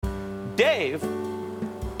Dave.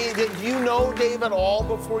 Did you know Dave at all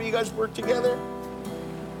before you guys worked together?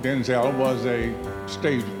 Denzel was a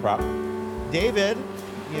stage prop. David,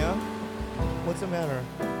 yeah. What's the matter?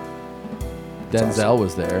 Denzel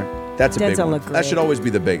was there. That's a big Denzel one. looked That great. should always be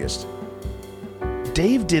the biggest.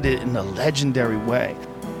 Dave did it in a legendary way.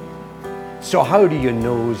 So how do you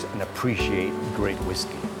nose and appreciate great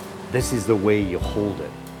whiskey? This is the way you hold it.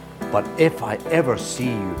 But if I ever see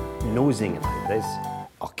you nosing it like this,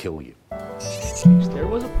 I'll kill you. There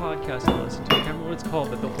was a podcast I listened to. I can't remember what it's called,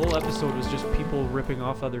 but the whole episode was just people ripping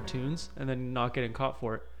off other tunes and then not getting caught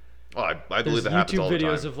for it. Oh, I believe There's that happens YouTube all the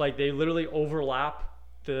videos time. of like they literally overlap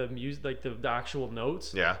the music, like the actual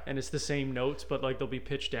notes. Yeah. And it's the same notes, but like they'll be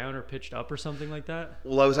pitched down or pitched up or something like that.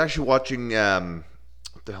 Well, I was actually watching,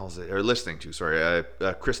 what the hell is it? Or listening to, sorry.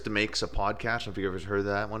 Krista Makes a Podcast. I don't know if you've ever heard of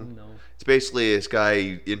that one. No. It's basically this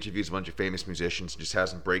guy interviews a bunch of famous musicians and just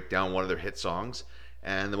has them break down one of their hit songs.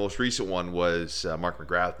 And the most recent one was Mark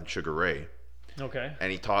McGrath and Sugar Ray. Okay.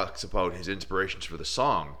 And he talks about his inspirations for the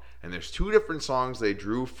song. And there's two different songs they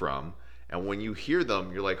drew from. And when you hear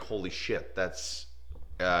them, you're like, holy shit, that's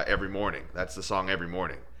Every Morning. That's the song Every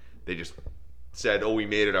Morning. They just said, oh, we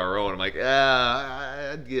made it our own. I'm like,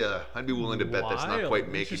 yeah, I'd be willing to bet that's not Wild. quite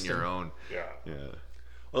making your Interesting. own. Yeah.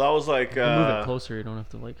 Well, that was like You move it closer, you don't have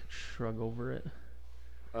to like shrug over it.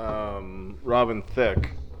 Robin Thicke.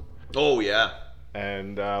 Oh, yeah.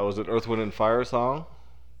 And was it Earth, Wind, and Fire song?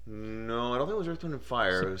 No, I don't think it was Earth, Wind, and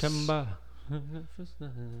Fire. It was... September.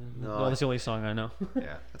 No, that's the only song I know.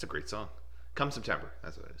 Yeah, that's a great song. Come September,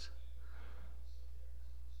 that's what it is.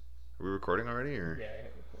 Are we recording already? Or? Yeah.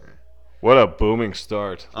 What a booming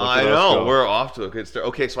start. Look I at us know, go. we're off to a good start.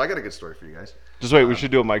 Okay, so I got a good story for you guys. Just wait, we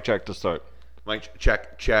should do a mic check to start. Mic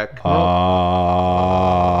check, check.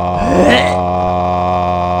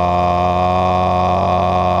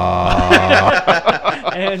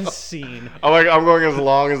 And scene. I'm going as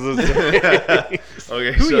long as this.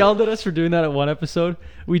 Okay, Who yelled at us for doing that at one episode?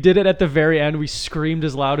 We did it at the very end. We screamed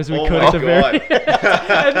as loud as we could at the very end.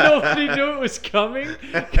 And nobody knew it was coming.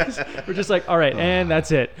 'Cause we're just like, all right, and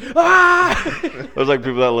that's it. Ah! There's like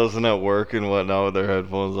people that listen at work and whatnot with their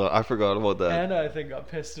headphones on. I forgot about that. Anna, I think, got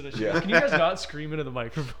pissed at us. Can you guys not scream into the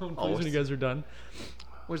microphone, please, Always. when you guys are done?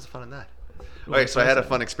 Where's the fun in that? Okay, so I had a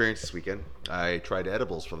fun experience this weekend. I tried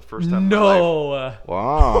edibles for the first time in my life. No.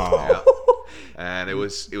 Wow. Yeah. And it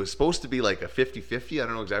was supposed to be like a 50-50. I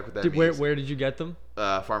don't know exactly what that means. Where did you get them?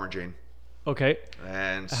 Farmer Jane. Okay.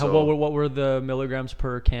 And How, so what were the milligrams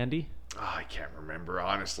per candy? I can't remember,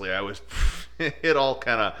 honestly. I was it all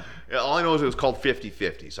I know is it was called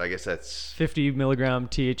 50-50, so I guess that's 50 milligram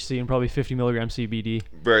THC and probably 50 milligram CBD.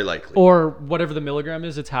 very likely. Or whatever the milligram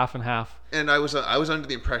is, it's half and half. And I was under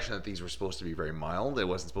the impression that these were supposed to be very mild. It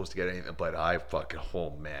wasn't supposed to get anything, but oh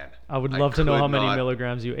man. I would love to know how could many not-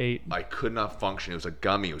 milligrams you ate. I could not function. It was a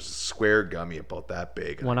gummy. It was a square gummy about that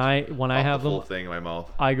big. When I have the them, whole thing in my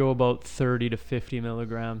mouth. I go about 30 to 50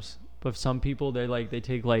 milligrams. But some people, they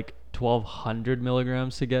take like 1,200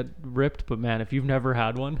 milligrams to get ripped. But man, if you've never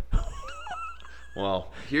had one,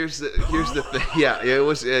 Well, here's the thing. Yeah,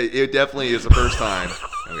 it definitely is the first time.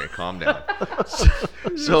 Okay, calm down.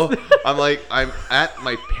 So I'm at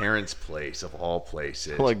my parents' place of all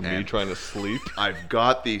places. Like me and trying to sleep. I've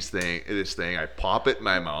got this thing. I pop it in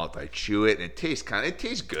my mouth. I chew it, and it tastes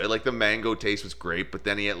good. Like the mango taste was great, but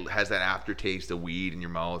then it has that aftertaste of weed in your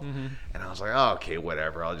mouth. Mm-hmm. And I was like, oh, okay,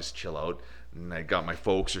 whatever. I'll just chill out. And I got my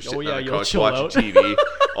folks are sitting on the you'll couch chill watching out. TV.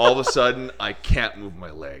 All of a sudden, I can't move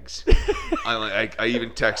my legs. I even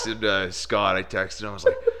texted Scott. I texted him. I was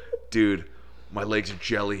like, dude, my legs are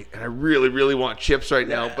jelly, and I really, really want chips right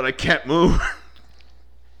now, but I can't move.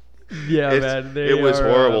 yeah, man, It was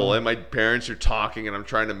horrible. And my parents are talking, and I'm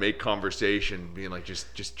trying to make conversation, being like,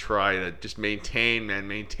 just try to just maintain, man,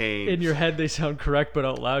 maintain. in your head they sound correct, but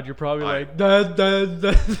out loud you're probably like, da, da,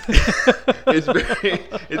 da.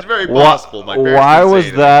 It's very possible. My parents Why would say was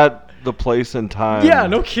it. that the place and time? Yeah,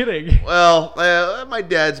 no kidding. Well, my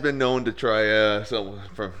dad's been known to try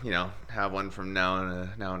have one from now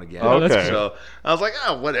and again. Oh, that's So I was like,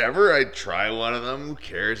 whatever. I'd try one of them. Who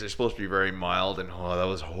cares? They're supposed to be very mild, and that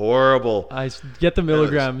was horrible. Get the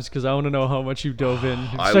milligrams because I want to know how much you dove in,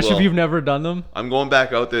 I especially if will. you've never done them. I'm going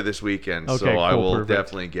back out there this weekend, so Okay, I cool, will perfect.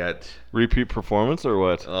 definitely get Repeat performance or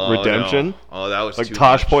what? Oh, Redemption? no. Oh, that was Like too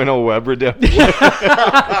Tosh much. Point oh Web redemption.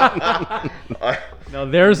 Now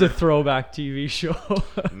there's a throwback TV show.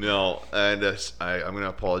 No, and I'm going to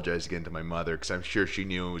apologize again to my mother because I'm sure she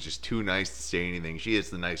knew it was just too nice to say anything. She is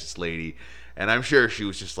the nicest lady, and I'm sure she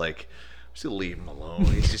was just like, just leave him alone.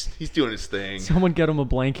 He's doing his thing. Someone get him a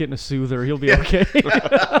blanket and a soother. He'll be okay.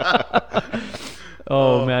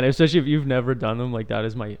 Oh man, especially if you've never done them, like that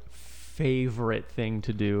is my favorite thing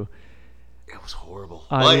to do. It was horrible.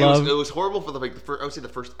 I love- it was horrible for I would say the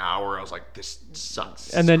first hour. I was like, this sucks.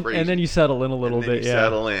 And This is then crazy. and then you settle in a little And then bit, you yeah.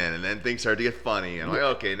 settle in, and then things start to get funny. And I'm like,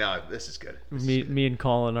 okay, now this is good. Me and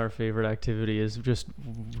Colin, our favorite activity is just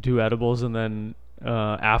do edibles, and then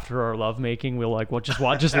after our lovemaking, we'll like just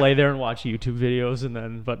lay there and watch YouTube videos, and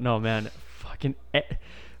then. But no, man, fucking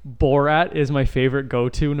Borat is my favorite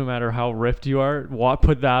go-to. No matter how ripped you are,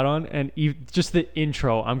 put that on, and just the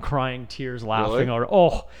intro, I'm crying tears, laughing.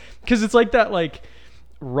 Really? Because it's like that like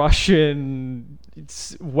Russian,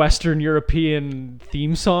 Western European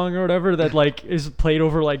theme song or whatever that like is played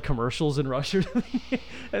over like commercials in Russia.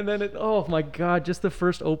 And then oh my god, just the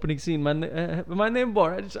first opening scene, my name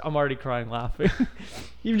Borat, I'm already crying laughing.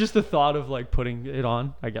 Even just the thought of like putting it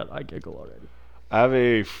on, I giggle already. I have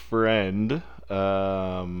a friend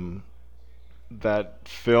that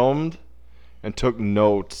filmed and took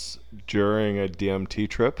notes during a DMT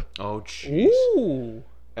trip, Oh, jeez. Ooh.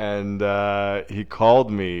 and he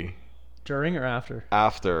called me During or after?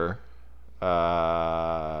 after,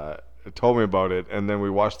 told me about it, and then we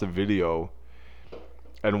watched the video.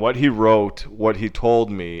 And what he wrote, what he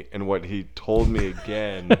told me, and what he told me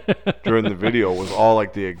again during the video was all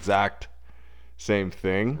like the exact same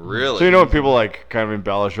thing. Really? So you know when people like kind of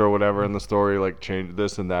embellish or whatever in the story, like change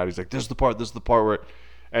this and that. He's like, this is the part where,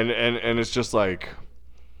 and it's just like,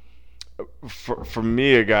 for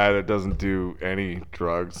me, a guy that doesn't do any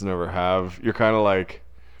drugs, never have, you're kind of like,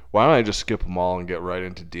 why don't I just skip them all and get right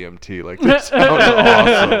into DMT? Like, this sounds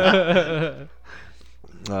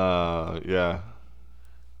awesome. Yeah.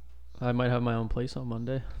 I might have my own place on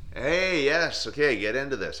Monday. Hey, yes. Okay, get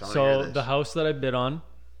into this. I wanna hear So this. the house that I bid on,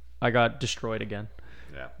 I got destroyed again.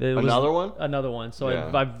 Yeah. It was Another one? Another one. So Yeah.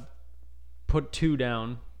 I've put two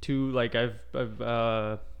down. I've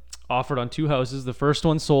offered on two houses. The first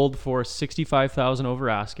one sold for $65,000 over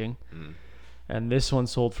asking, and this one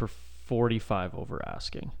sold for $45,000 over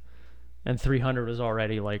asking. And 300 was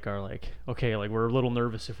already like okay, like we're a little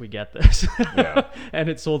nervous if we get this. Yeah. And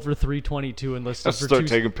it sold for $322 and listed Let's for start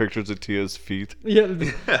taking pictures of Tia's feet. Yeah,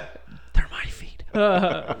 they're my feet.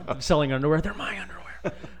 Selling underwear, they're my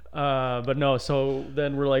underwear. But no, so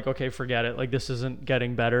then we're like, okay, forget it. Like this isn't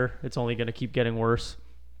getting better. It's only going to keep getting worse.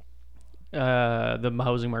 The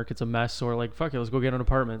housing market's a mess. So we're like, fuck it, let's go get an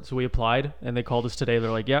apartment. So we applied and they called us today. They're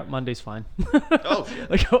like, yeah, Monday's fine. Oh, shit.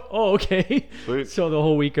 Like, oh, okay. Sweet. So the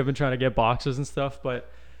whole week I've been trying to get boxes and stuff, but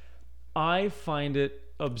I find it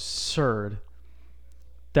absurd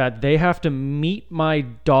that they have to meet my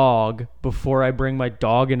dog before I bring my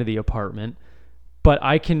dog into the apartment, but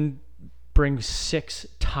I can bring 6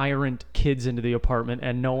 tyrant kids into the apartment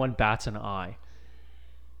and no one bats an eye.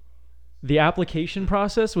 The application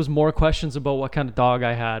process was more questions about what kind of dog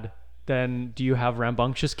I had than do you have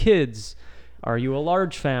rambunctious kids? Are you a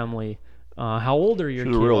large family? How old are your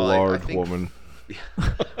She's kids? a real Well, I large think- woman.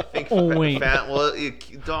 I think Oh, wait.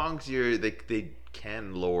 dogs, they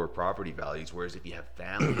can lower property values, whereas if you have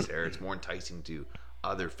families there, it's more enticing to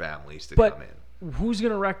other families to But come in. who's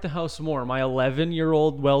going to wreck the house more? My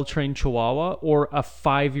 11-year-old well-trained Chihuahua or a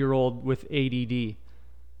 5-year-old with ADD?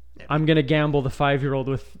 I'm going to gamble the 5-year-old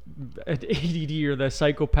with ADD or the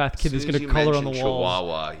psychopath kid that's As soon as going you to color on the mention walls.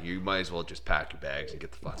 Chihuahua, you might as well just pack your bags and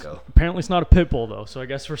get the fuck out. Apparently it's not a pit bull though, so I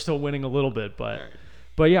guess we're still winning a little bit, but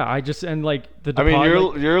yeah, I just and like the I mean,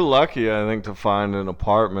 deposit you're lucky, I think, to find an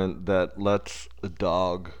apartment that lets a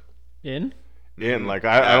dog in. in. Like,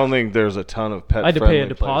 I don't think there's a ton of pet. I had to pay a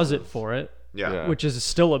deposit for it, Yeah. which is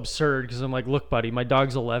still absurd because I'm like, look, buddy, my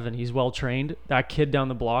dog's 11. He's well trained. That kid down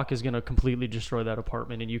the block is going to completely destroy that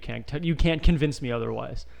apartment, and you can't convince me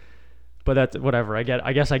otherwise. But that's whatever. I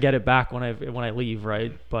guess I get it back when I leave,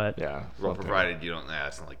 right? But Yeah. Well, provided you don't,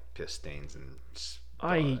 it's not like piss stains and.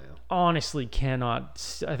 I honestly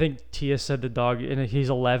cannot. I think Tia said the dog, and he's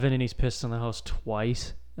 11 and he's pissed in the house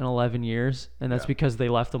twice in 11 years, and that's because they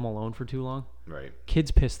left him alone for too long. Right. Kids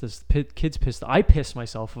pissed. I piss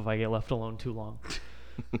myself if I get left alone too long.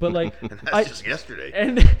 But like, And that's just yesterday.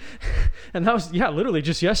 and that was literally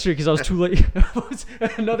just yesterday because I was too late.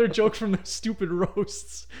 Another joke from the stupid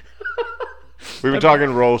roasts. We've been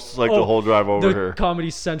talking roasts like the Oh, whole drive over the here.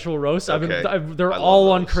 Comedy Central roast. Okay. They're I love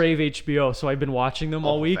all on those. Crave HBO, so I've been watching them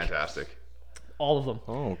all week. Fantastic. All of them.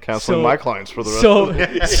 Oh, canceling So- my clients for the rest of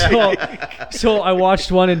the So I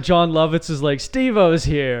watched one and John Lovitz is like, Steve-O's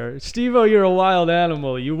here. Steve-O, you're a wild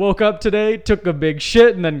animal. You woke up today, took a big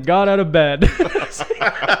shit, and then got out of bed.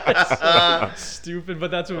 Stupid,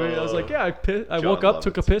 but that's what I was like, yeah, I woke up,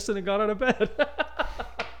 took a piss, and then got out of bed.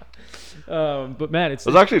 But man, it's It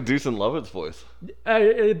was actually a decent Lovitz voice.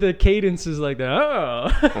 the cadence is like that.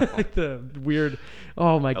 Oh, like the weird.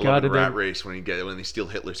 Oh my I god! love in did they- Rat Race when they steal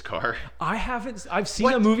Hitler's car. I've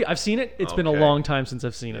seen a movie. I've seen it. It's been a Okay. long time since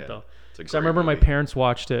I've seen it Yeah. though. It's a So I great remember my movie. parents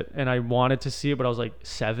watched it, and I wanted to see it, but I was like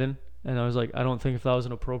 7, and I was like, I don't think if that was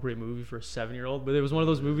an appropriate movie for a 7-year-old. But it was one of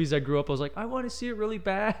those movies I grew up. I was like, I want to see it really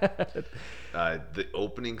bad. The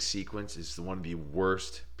opening sequence is one of the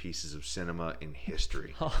worst pieces of cinema in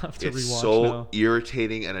history. I'll have to It's rewatch so now.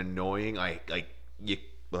 irritating and annoying.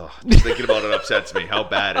 Just thinking about it upsets me how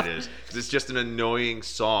bad it is. 'Cause it's just an annoying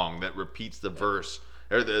song that repeats the verse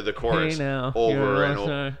or the chorus now, over you're and all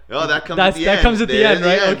over. sorry. No, that comes That's- at the that end. comes at the end,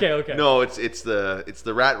 right? Okay. No, it's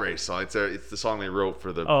the Rat Race song. It's the song they wrote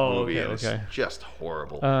for the movie, and okay. it's just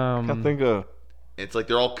horrible. I think It's like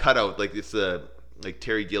they're all cut out, like it's the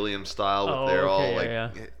Terry Gilliam style, but Oh, they're all okay,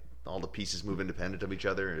 like yeah. all the pieces move independent of each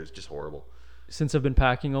other. It's just horrible. Since I've been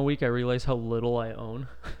packing all week, I realize how little I own.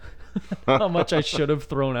 How much I should have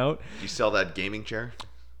thrown out. Do you sell that gaming chair?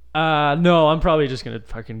 No, I'm probably just gonna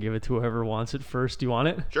fucking give it to whoever wants it first. Do you want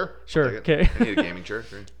it? Sure. Sure, I'll take it. okay. I need a gaming chair.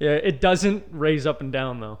 Sure. Yeah, it doesn't raise up and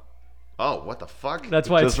down though. Oh, what the fuck? That's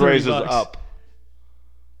why it's just $30. raises up.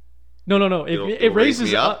 No. It It'll raise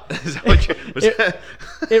raises me up. Is that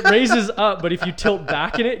what It raises up, but if you tilt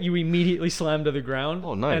back in it, you immediately slam to the ground.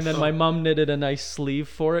 Oh, nice. And then my mom knitted a nice sleeve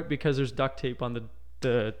for it because there's duct tape on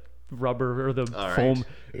the rubber or the All right. foam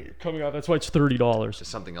coming out. That's why it's $30. Does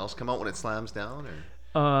something else come out when it slams down?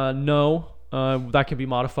 Or? No, that can be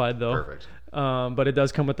modified though. Perfect. But it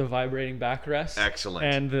does come with the vibrating backrest. Excellent.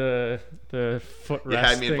 And the footrest. You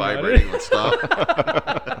had me thing on it. vibrating. Let's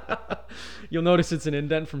stop. You'll notice it's an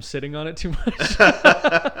indent from sitting on it too much.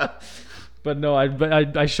 But no, I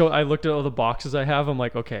looked at all the boxes I have. I'm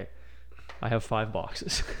like, okay, I have 5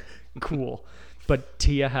 boxes. Cool. But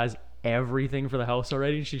Tia has everything for the house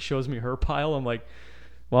already, and she shows me her pile. I'm like,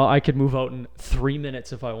 well, I could move out in 3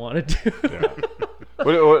 minutes if I wanted to.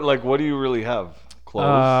 What do you really have?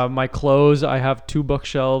 Clothes? My clothes, I have 2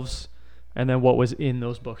 bookshelves, and then what was in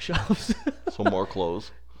those bookshelves. So more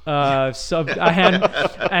clothes. A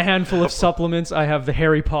handful of supplements. I have the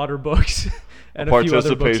Harry Potter books and a few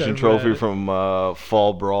other books Participation I've trophy read. from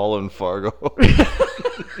Fall Brawl in Fargo.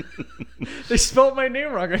 They spelled my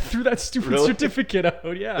name wrong. I threw that stupid Really? certificate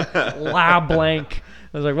out. Yeah, La Blanc.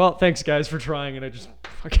 I was like, well, thanks guys for trying, and I just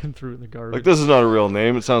fucking threw it in the garbage. Like, this is not a real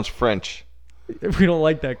name. It sounds French. We don't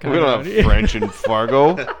like that kind We of don't have French in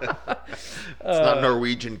Fargo. It's not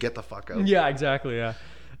Norwegian. Get the fuck out. Yeah, exactly. Yeah,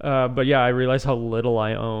 but yeah, I realize how little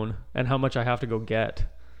I own and how much I have to go get.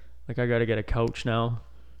 Like, I got to get a couch now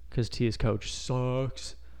because Tia's couch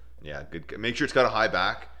sucks. Yeah, good. Make sure it's got a high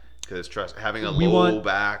back because having a We low want-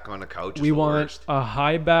 back on a couch is We the want worst. a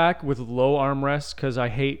high back with low armrests because I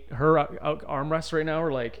hate her armrests right now.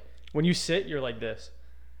 Are like when you sit, you're like this.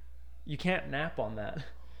 You can't nap on that.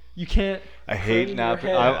 You can't. I hate crane your napping.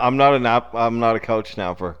 head. I'm not a nap. I'm not a couch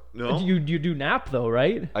napper. No. You do nap though,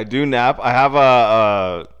 right? I do nap. I have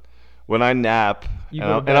a when I nap, You and,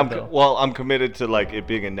 go to I'm, bed, and though. I'm committed to like it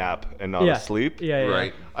being a nap and not Yeah. a sleep. Yeah.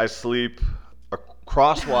 Right. I sleep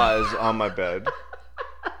crosswise on my bed.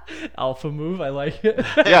 Alpha move. I like it.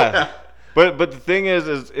 Yeah, but the thing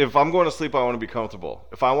is if I'm going to sleep, I want to be comfortable.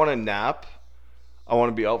 If I want to nap, I want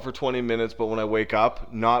to be out for 20 minutes, but when I wake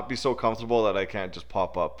up, not be so comfortable that I can't just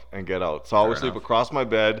pop up and get out. So I always sleep enough. across my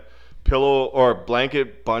bed, pillow or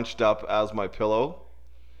blanket bunched up as my pillow,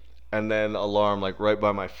 and then alarm like right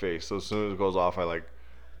by my face. So as soon as it goes off, I like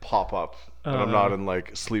pop up, and I'm not in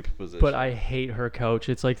like sleep position. But I hate her couch.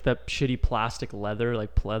 It's like that shitty plastic leather,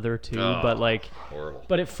 like pleather too. But like, horrible.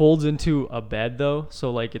 but it folds into a bed though. So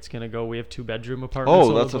like, it's gonna go. We have 2-bedroom apartments. Oh,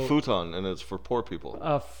 so that's a it'll go- futon, and it's for poor people.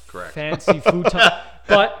 A Correct. fancy futon.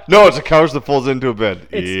 But No, it's a couch that folds into a bed.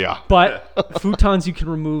 it's, But futons you can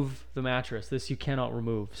remove the mattress. This you cannot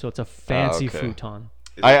remove. So it's a fancy okay. futon.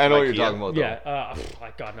 Is I it know what you're IKEA? talking about. Though.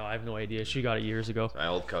 Yeah. God no, I have no idea. She got it years ago. My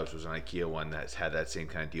old couch was an IKEA one that's had that same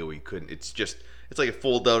kind of deal where you couldn't. It's like it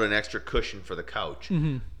folds out an extra cushion for the couch,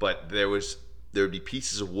 but there would be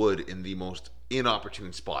pieces of wood in the most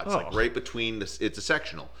inopportune spots, like right between this. It's a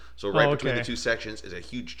sectional, so right between the 2 sections is a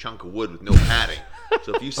huge chunk of wood with no padding.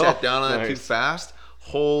 So if you sat down on it too nice. fast,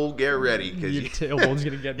 get ready because Your tailbone's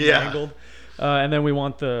gonna get Yeah. mangled. And then we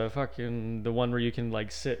want the one where you can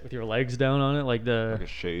like sit with your legs down on it, like the Like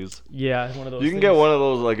a chaise. yeah, one of those. You can things. get one of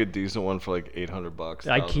those, like a decent one, for like $800.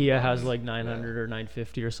 IKEA has like 900 or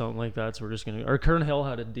 950 or something like that. So we're just gonna. Or Kern Hill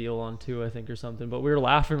had a deal on too, I think, or something. But we were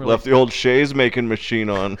laughing. We're Left the old chaise making machine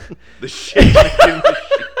on. the shit.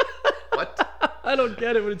 What? I don't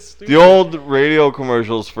get it, but it's stupid. The old radio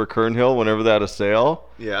commercials for Kernhill, whenever they had a sale,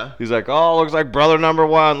 Yeah. he's like, "Oh, looks like brother number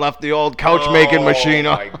one left the old couch making machine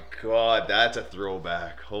Oh on." my god, that's a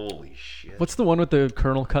throwback. Holy shit. What's the one with the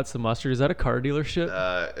Colonel cuts the mustard? Is that a car dealership?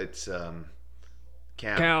 It's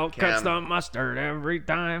Cam. Cal Cam. cuts the mustard every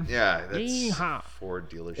time. Yeah, that's Yeehaw. Ford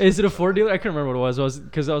dealership. Is it a Ford dealer? I couldn't remember what it was.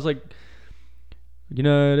 Because I was like,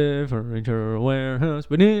 United Furniture Warehouse.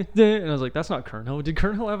 And I was like, that's not Kernhill. Did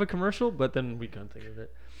Kernhill have a commercial? But then we couldn't think of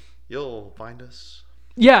it. You'll find us.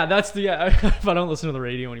 Yeah, that's the. Yeah, if I don't listen to the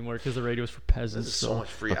radio anymore because the radio is for peasants. There's so much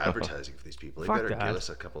free advertising for these people. They Fuck better that. give us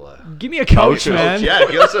a couple of. Give me a couch, Couches. man. Yeah,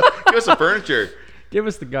 give us a furniture. Give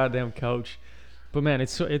us the goddamn couch. But man,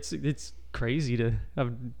 it's crazy to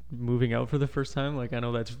have moving out for the first time. Like, I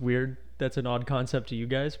know that's weird. That's an odd concept to you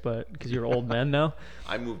guys, but because you're old men now,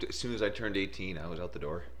 I moved as soon as I turned 18. I was out the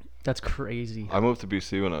door. that's crazy. I moved to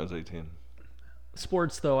BC when I was 18.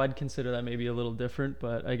 Sports, though, I'd consider that maybe a little different,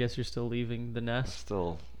 but I guess you're still leaving the nest.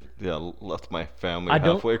 Still, left my family I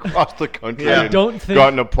don't- halfway across the country. Yeah. I and don't think-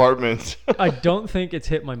 got an apartment. I don't think it's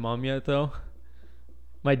hit my mom yet, though.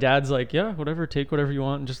 My dad's like, yeah, whatever, take whatever you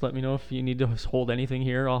want, and just let me know if you need to hold anything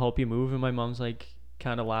here. I'll help you move. And my mom's like,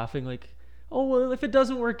 kind of laughing, like, oh well, if it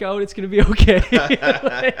doesn't work out, it's gonna be okay.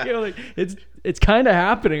 like, it's kind of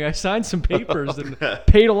happening. I signed some papers and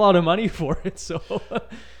paid a lot of money for it. So,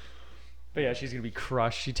 but yeah, she's gonna be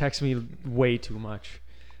crushed. She texts me way too much.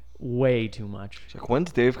 She's like,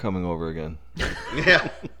 when's Dave coming over again? Yeah.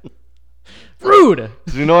 Rude.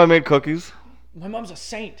 Did you know I made cookies? My mom's a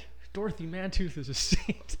saint. Dorothy Mantooth is a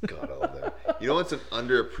saint. God, all that. You know what's an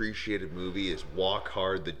underappreciated movie is Walk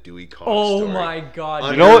Hard, the Dewey Cox Oh story. my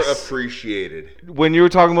God. You know what? Underappreciated. When you were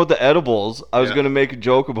talking about the edibles, I was Yeah. going to make a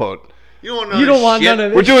joke about, You don't want none You of don't this want shit. none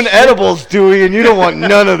of we're this. doing edibles, Dewey, and you don't want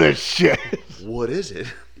none of this shit. What is it?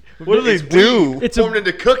 What do they It's do? weed It's formed a-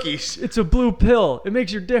 into cookies. It's a blue pill. It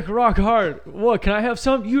makes your dick rock hard. What? Can I have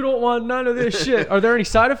some? You don't want none of this shit. Are there any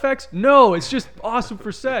side effects? No. It's just awesome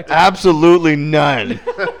for sex. Absolutely none.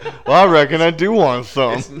 Well, I reckon I do want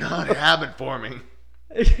some. It's not habit forming.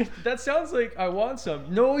 That sounds like I want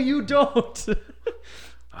some. No, you don't.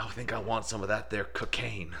 I think I want some of that there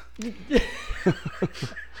cocaine.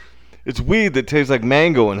 It's weed that tastes like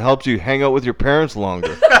mango and helps you hang out with your parents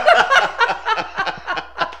longer.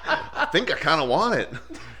 I think I kind of want it.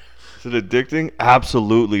 Is it addicting?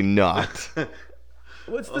 Absolutely not.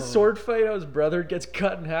 What's the sword fight? How his brother gets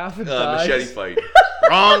cut in half and dies? Machete fight.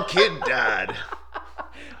 Wrong kid died.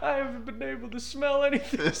 I haven't been able to smell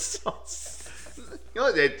anything. You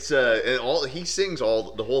know, it's he sings the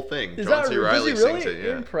whole thing. Is John that C. does Reilly he really? sings it.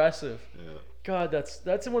 Yeah. Impressive. God,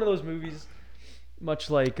 that's in one of those movies, much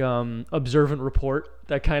like Observant Report,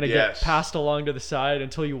 that kind of Yes. get passed along to the side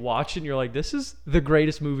until you watch it and you're like, this is the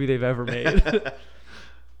greatest movie they've ever made.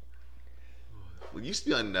 Well, it used to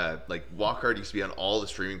be on like Walk Hard used to be on all the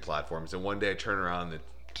streaming platforms, and one day I turn around and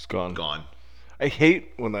Just gone. gone. I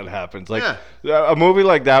hate when that happens. Like Yeah. a movie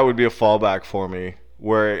like that would be a fallback for me,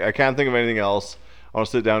 where I can't think of anything else. I want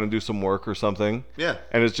to sit down and do some work or something. Yeah.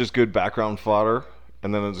 And it's just good background fodder,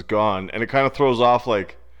 and then it's gone, and it kind of throws off.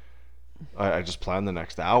 Like I just planned the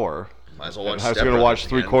next hour. Might as well watch And I was Step going to watch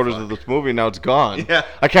Brothers 3/4 again. of this movie. Now it's gone. Yeah.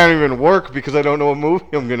 I can't even work because I don't know what movie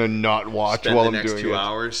I'm going to not watch Spend while the I'm next doing 2 it.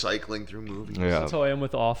 hours cycling through movies. Yeah. That's how I am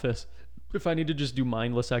with Office. If I need to just do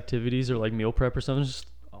mindless activities or like meal prep or something, just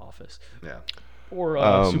Office. Yeah. Or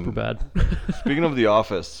Super Bad. Speaking of The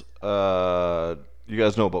Office, you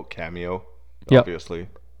guys know about Cameo, Yep. obviously.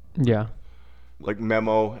 Yeah. Like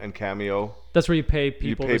Memo and Cameo. That's where you pay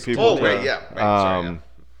people. pay to- people Oh, to- right, yeah. Right, sorry, yeah.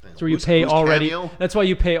 That's where you Who's- pay who's already. Cameo? That's why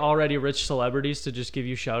you pay already rich celebrities to just give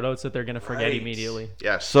you shout outs that they're going to forget Right. immediately.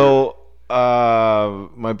 Yes. So,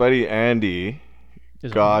 my buddy Andy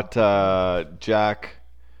Is got Jack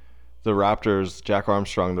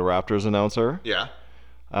Armstrong, the Raptors announcer, Yeah.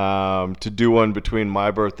 to do one between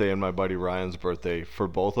my birthday and my buddy Ryan's birthday for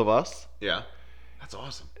both of us. Yeah. That's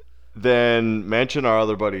awesome. Then mention our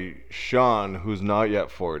other buddy Sean, who's not yet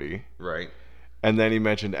 40. Right. And then he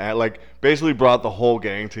mentioned, basically brought the whole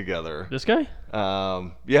gang together. This guy?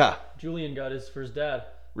 Yeah. Julian got his for his dad.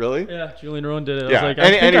 Really? Yeah, Julian Rowan did it. I Yeah. was like,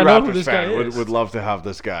 any I think I know who Raptors this guy fan is. would love to have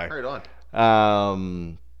this guy. Right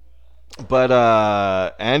on. But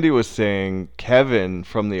Andy was saying Kevin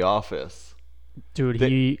from The Office, Dude,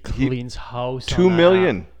 he cleans house. $2 on that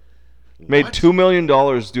million. app. Made What? $2 million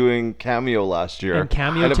doing Cameo last year. And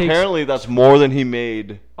Cameo and takes- apparently that's more than he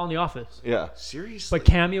made. On The Office. Yeah. Seriously. But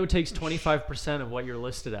Cameo takes 25% of what you're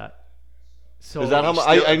listed at. So Is that how much?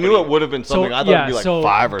 still- I knew it would have been something. I thought it'd be like so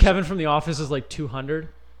 5 or Kevin from The Office is like 200.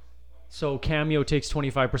 So Cameo takes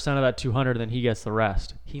 25% of that 200, then he gets the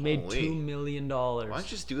rest. He made Holy. $2 million. Why don't you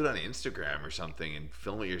just do it on Instagram or something and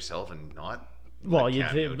film it yourself and not? Well, let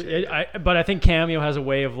Cameo take it? but I think Cameo has a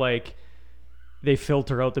way of like, they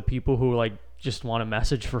filter out the people who like just want a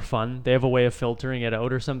message for fun. They have a way of filtering it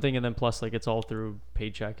out or something, and then plus like it's all through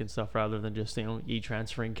paycheck and stuff rather than just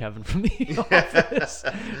e-transferring Kevin from the office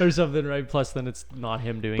or something, right? Plus then it's not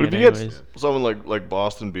him doing But it if you anyways. get someone like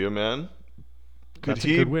Boston Be a Man, could That's a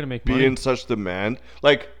he good way to make be money. in such demand?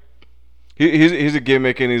 Like he's a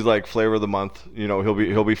gimmick and he's like flavor of the month. You know,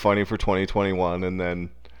 he'll be funny for 2021 and then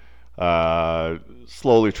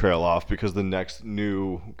slowly trail off because the next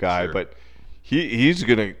new guy. Sure. But he's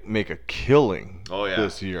gonna make a killing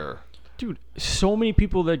this year. Dude, so many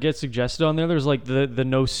people that get suggested on there. There's like the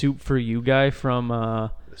No Soup for You guy from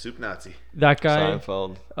The Soup Nazi. that guy.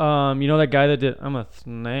 Seinfeld. You know that guy that did I'm a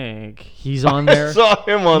Snake. He's on there. I saw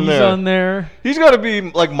him on He's there. on there. He's got to be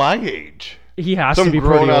like my age. He has Some to be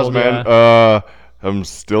pretty grown-ass old. man. Yeah. I'm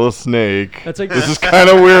still a snake. That's like This is kind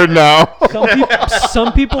of weird now.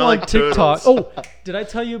 some people on like TikTok. turtles. Oh, did I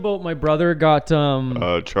tell you about my brother got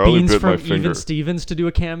Charlie Beans bit my from finger. Even Stevens to do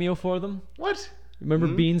a cameo for them? What? Remember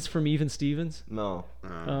Beans from Even Stevens? No.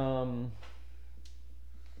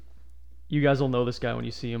 You guys will know this guy when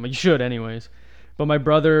you see him. You should, anyways. But my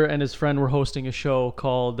brother and his friend were hosting a show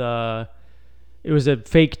called. It was a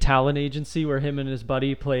fake talent agency where him and his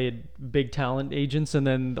buddy played big talent agents, and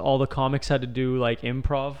then all the comics had to do like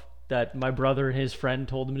improv that my brother and his friend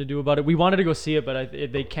told them to do about it. We wanted to go see it, but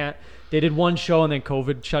they can't. They did one show and then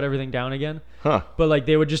COVID shut everything down again. Huh. But like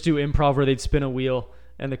they would just do improv where they'd spin a wheel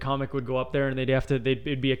and the comic would go up there and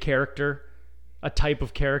it'd be a character, a type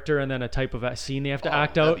of character, and then a type of scene they have to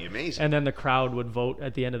act that'd out. be amazing. And then the crowd would vote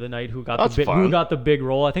at the end of the night who got That's who fun. got the big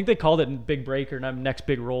role. I think they called it Big Break or Next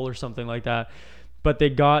Big Role or something like that. But they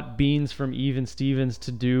got Beans from Even Stevens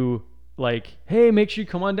to do like, hey, make sure you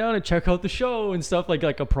come on down and check out the show and stuff like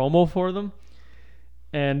a promo for them.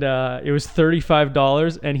 And it was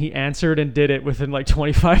 $35, and he answered and did it within like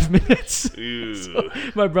 25 minutes. So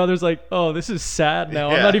my brother's like, "Oh, this is sad now.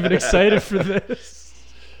 I'm not even excited for this."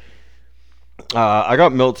 I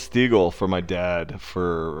got Milt Stegall for my dad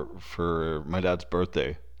for my dad's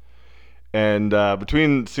birthday, and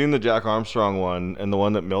between seeing the Jack Armstrong one and the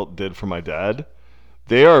one that Milt did for my dad,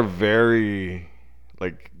 they are very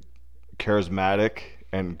like charismatic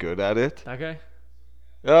and good at it. That guy,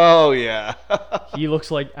 Oh yeah. he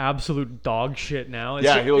looks like absolute dog shit now.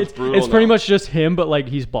 Yeah, he looks brutal It's pretty now. much just him, but like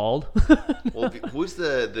he's bald. Well, who's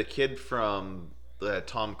the kid from the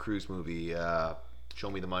Tom Cruise movie? Show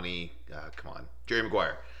Me the Money. Come on, Jerry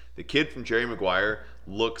Maguire. The kid from Jerry Maguire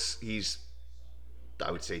he's,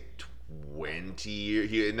 I would say, 20 years.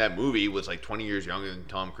 He in that movie was like 20 years younger than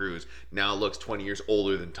Tom Cruise. Now looks 20 years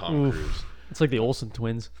older than Tom Cruise. It's like the Olsen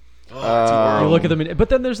twins. Oh, that's horrible. You look at them, but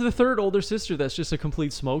then there's the third older sister that's just a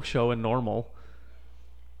complete smoke show and normal.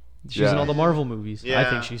 She's in Yeah. all the Marvel movies. I Yeah.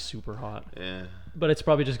 think she's super hot. Yeah. But it's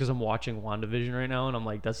probably just because I'm watching WandaVision right now, and I'm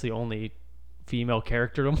like, that's the only female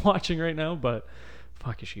character I'm watching right now. But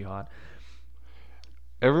fuck, is she hot?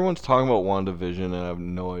 Everyone's talking about WandaVision, and I have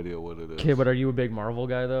no idea what it is. Okay, but are you a big Marvel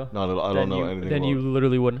guy though? Not at all. I Then don't know you, anything. Then about you it.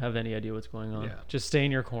 literally wouldn't have any idea what's going on. Yeah. Just stay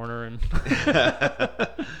in your corner and.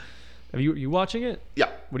 Have you watching it? Yeah.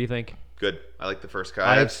 What do you think? Good. I like the first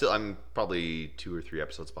guy. I'm probably 2 or 3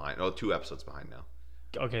 episodes behind. Oh, 2 episodes behind now.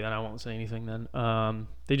 Okay, then I won't say anything. Then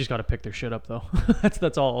they just got to pick their shit up though.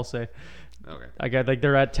 that's all I'll say. Okay. I got like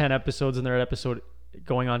they're at 10 episodes and they're at episode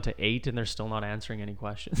going on to 8 and they're still not answering any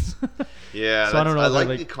questions. Yeah. So I don't know I if they're, like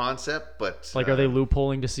like- the concept, but Like, are they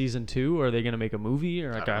loopholing to season 2? Or are they gonna make a movie?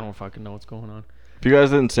 Or like, I don't fucking know what's going on. If you guys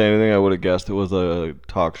didn't say anything, I would have guessed it was a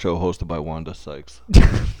talk show hosted by Wanda Sykes.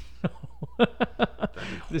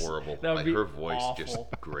 horrible? that would Like be her voice just awful.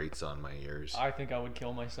 grates on my ears. I think I would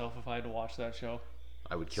kill myself if I had to watch that show.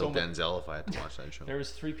 I would kill so mu- Denzel if I had to watch that show. There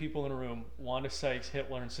was 3 people in a room: Wanda Sykes,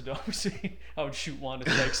 Hitler, and Saddam Hussein. I would shoot Wanda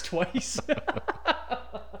Sykes twice.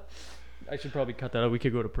 I should probably cut that out. We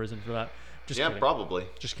could go to prison for that. Just Yeah, kidding. probably.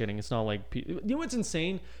 Just kidding. It's not like you know what's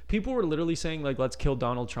insane? People were literally saying like, "Let's kill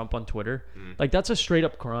Donald Trump" on Twitter. Like that's a straight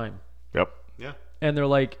up crime. Yep. Yeah. And they're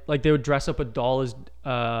like they would dress up a doll as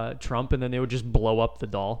Trump, and then they would just blow up the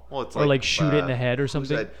doll, Well, it's or like, shoot it in the head or who's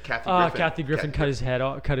something. that? Kathy Griffin. Kathy Griffin cut his head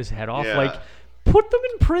off. Cut his head off. Yeah. Like, put them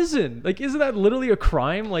in prison. Like, isn't that literally a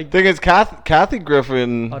crime? Like, Thing is, Kathy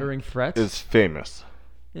Griffin uttering threats. is famous.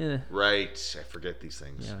 Eh. Right. I forget these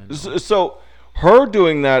things. Yeah, I know. So her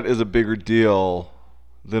doing that is a bigger deal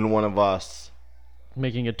than one of us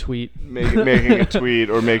Making a tweet. making a tweet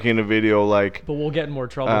or making a video like. But we'll get in more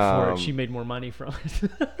trouble for it. Um, She made more money from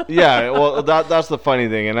it. Yeah, well, that's the funny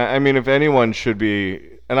thing, and I mean, if anyone should be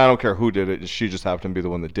and I don't care who did it. She just happened to be the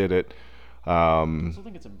one that did it. I still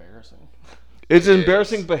think it's embarrassing. It's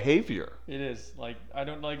embarrassing behavior. It is. Like, I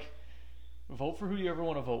don't vote for who you ever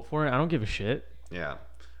want to vote for. I don't give a shit. Yeah.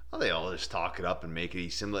 Well, they all just talk it up and make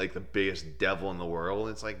it seem like the biggest devil in the world.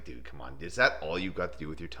 It's like, dude, come on. Is that all you've got to do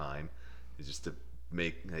with your time? Is just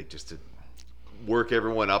to work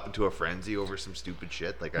everyone up into a frenzy over some stupid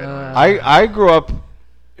shit? Like, I don't know. I grew up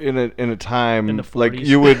in a time In the like 40s.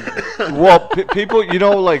 you would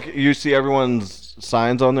people, like you see everyone's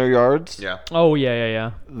signs on their yards. Yeah. Oh,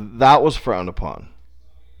 yeah. That was frowned upon.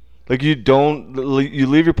 Like you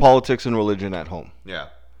leave your politics and religion at home. Yeah.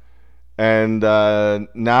 And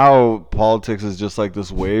now politics is just like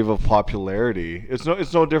this wave of popularity. It's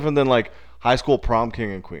no different than like high school prom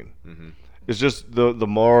king and queen. Mm-hmm. It's just the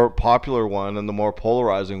more popular one and the more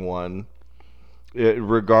polarizing one,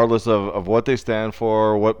 regardless of what they stand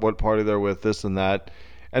for, what party they're with, this and that.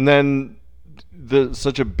 And then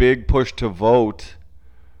such a big push to vote.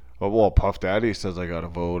 Well, Puff Daddy says I gotta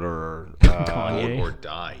vote, or Kanye. Or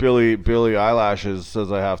die. Billy Eyelashes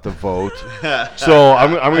says I have to vote. So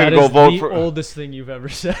I'm gonna go vote for. That is the oldest thing you've ever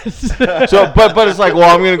said. So, but it's like,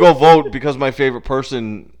 well, I'm gonna go vote because my favorite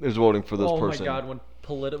person is voting for this person. Oh my god,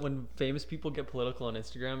 when famous people get political on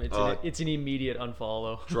Instagram, it's an immediate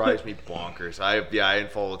unfollow. Drives me bonkers. I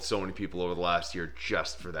unfollowed so many people over the last year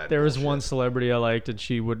just for that. There was bullshit. one celebrity I liked, and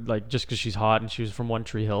she would just because she's hot and she was from One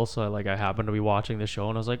Tree Hill, so I happened to be watching the show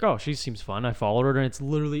and I was like, oh, she seems fun. I followed her, and it's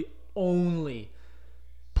literally only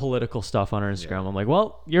political stuff on her Instagram. I'm like,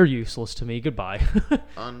 well, you're useless to me. Goodbye.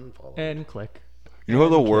 Unfollow. And click. You know who are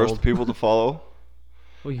the And worst killed. people to follow?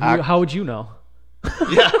 Well, how would you know?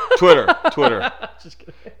 Twitter, Just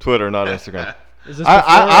kidding. Twitter, not Instagram. Is this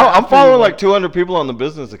I'm following like 200 people on the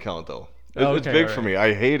business account though. It's Okay, big for me.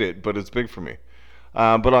 I hate it, but it's big for me.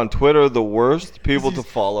 But on Twitter, the worst people to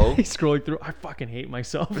follow He's scrolling through. I fucking hate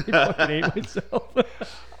myself. I fucking hate myself.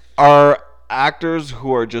 are actors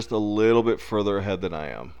who are just a little bit further ahead than I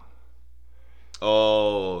am.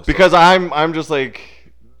 Oh. Because I'm just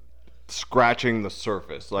like scratching the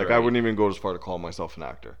surface. Like I Right. wouldn't even go as far to call myself an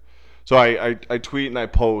actor. So I tweet and I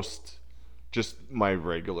post just my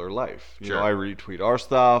regular life. You know, Sure. I retweet our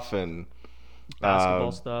stuff and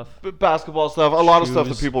Basketball stuff. basketball stuff, a lot of stuff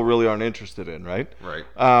that Shoes. people really aren't interested in, right? Right.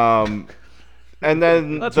 And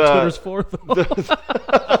then That's what Twitter's for, though.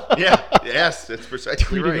 Yeah. Yes, that's precisely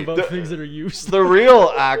Tweeting right. about things that are useless. the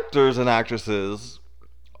real actors and actresses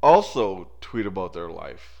also tweet about their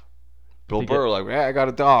life. Bill They Burr, like, hey, I got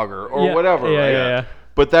a dog, or Yeah, whatever, yeah, right? yeah.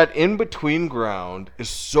 But that in-between ground is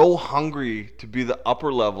so hungry to be the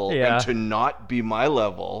upper level Yeah. and to not be my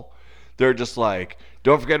level. They're just like,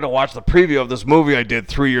 don't forget to watch the preview of this movie I did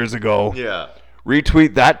 3 years ago. Yeah.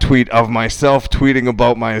 Retweet that tweet of myself tweeting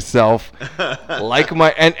about myself.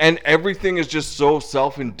 And everything is just so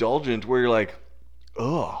self-indulgent where you're like,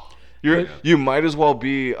 ugh. You might as well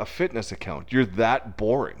be a fitness account. You're that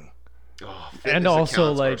boring. Oh, And fitness also,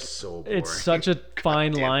 accounts are like, so it's boring. such a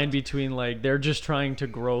fine damn line between, like, they're just trying to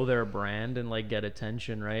grow their brand and, like, get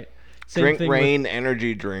attention, right? Same Drink thing with- Rain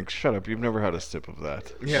energy drink. Shut up. You've never had a sip of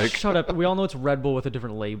that. Yeah. Shut up. We all know it's Red Bull with a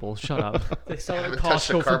different label. Shut up. They sell I it at haven't touched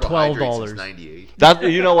a Costco for carbohydrate since $12. 98. That,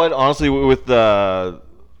 you know what? Honestly, with the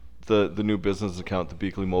new business account, the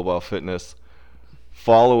Beakley Mobile Fitness,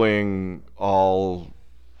 following all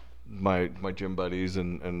my gym buddies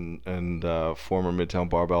and former Midtown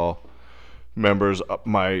Barbell members,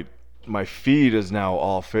 my feed is now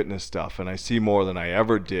all fitness stuff, and I see more than I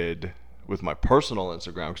ever did with my personal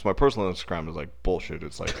Instagram, because my personal Instagram is like bullshit.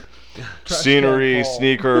 It's like scenery, can Paul.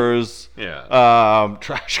 sneakers, Yeah.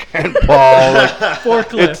 trash can Paul. Like,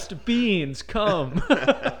 Forklift, beans, come.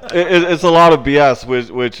 it's a lot of BS,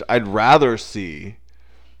 which I'd rather see,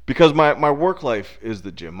 because my work life is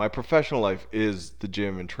the gym. My professional life is the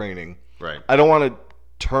gym and training. Right. I don't want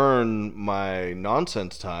to turn my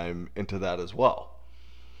nonsense time into that as well.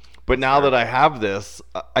 But now that I have this,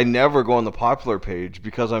 I never go on the popular page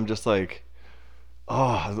because I'm just like,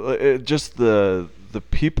 just the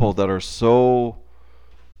people that are so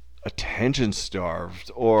attention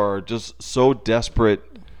starved or just so desperate.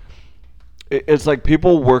 It's like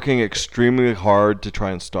people working extremely hard to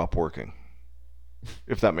try and stop working,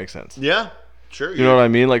 if that makes sense. Yeah. Sure. You know what I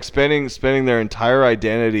mean? Like spending their entire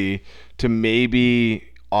identity to maybe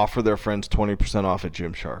offer their friends 20% off at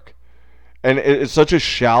Gymshark. And it's such a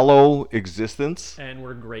shallow existence. And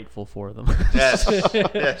we're grateful for them. Yes.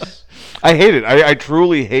 Yes. I hate it. I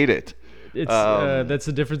truly hate it. It's that's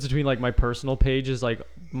the difference between, like, my personal page is, like,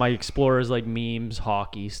 my Explorer is, like, memes,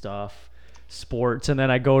 hockey stuff, sports, and then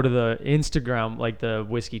I go to the Instagram, like the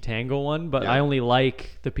Whiskey Tango one, but Yeah. I only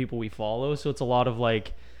like the people we follow, so it's a lot of,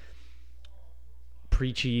 like,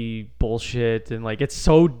 preachy bullshit, and like it's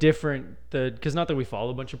so different. Because not that we follow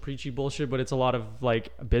a bunch of preachy bullshit, but it's a lot of like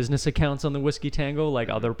business accounts on the Whiskey Tango, like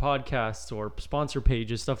other podcasts or sponsor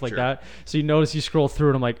pages, stuff like that. So you notice you scroll through,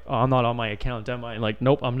 and I'm like, oh, I'm not on my account, am I? And like,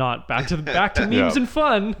 nope, I'm not. Back to memes and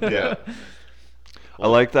fun. Yeah. I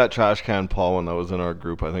like that trash can Paul one that was in our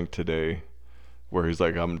group, I think today, where he's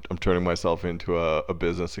like, I'm turning myself into a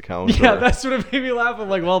business account. Yeah, that's what it made me laugh. I'm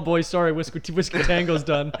like, well, boy, sorry, Whiskey Tango's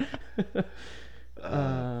done.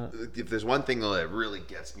 If there's one thing though that really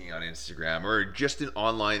gets me on Instagram or just in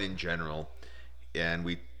online in general,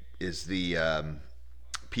 is the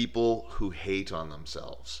people who hate on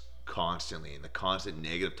themselves constantly and the constant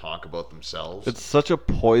negative talk about themselves. It's such a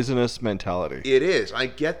poisonous mentality. It is. I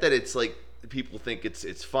get that it's like people think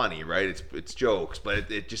it's funny, right? It's jokes,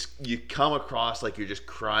 but it just, you come across like you're just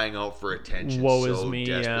crying out for attention. Woe so is me,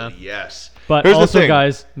 desperately. yeah. Yes. But Here's the also, thing.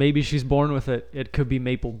 guys, maybe she's born with it. It could be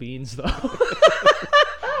maple beans, though.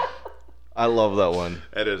 I love that one.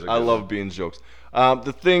 That is a I good love one. Beans jokes.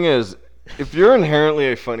 The thing is, if you're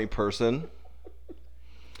inherently a funny person,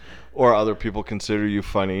 or other people consider you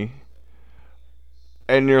funny,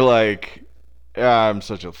 and you're like, yeah, I'm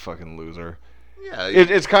such a fucking loser. Yeah.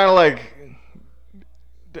 It's kind of like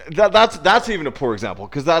that's even a poor example,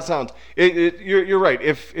 because that sounds. You're right.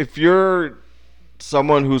 If you're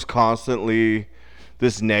someone who's constantly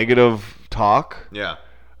this negative talk, yeah.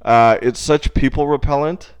 it's such people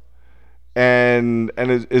repellent, and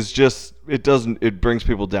it's just, it brings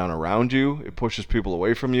people down around you. It pushes people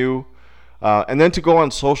away from you, and then to go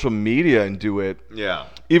on social media and do it, Yeah.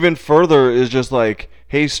 even further, is just like,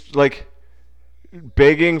 hey, like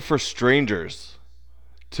begging for strangers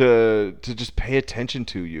to just pay attention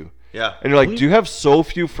to you. Yeah. And you're like, do you have so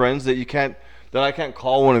few friends that I can't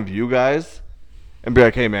call one of you guys and be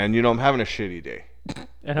like, hey man, I'm having a shitty day.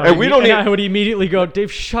 And And we don't I need- would immediately go,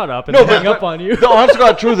 Dave, shut up, and hang up on you. The honest to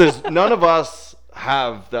God truth is, none of us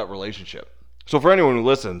have that relationship. So for anyone who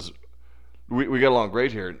listens, we get along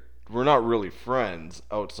great here. We're not really friends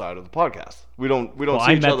outside of the podcast. We don't Well, see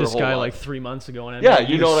I each met other this a whole guy lot. like 3 months ago, and I Yeah, met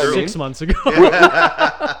you know what I mean? 6 months ago.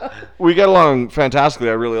 We get along fantastically.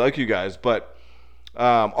 I really like you guys, but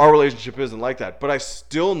our relationship isn't like that. But I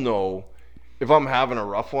still know if I'm having a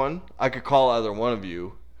rough one, I could call either one of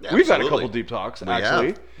you. Yeah, We've had a absolutely. couple deep talks, We actually.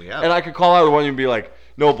 have. We have. And I could call either one of you and be like,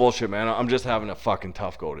 no bullshit, man. I'm just having a fucking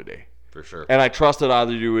tough go today. For sure. And I trust that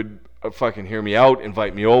either you would fucking hear me out,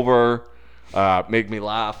 invite me over, make me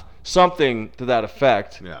laugh, something to that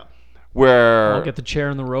effect. Yeah. Where, I'll get the chair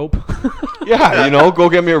and the rope. yeah, go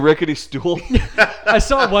get me a rickety stool. I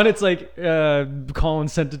saw one. It's like Colin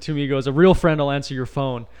sent it to me. He goes, "A real friend will answer your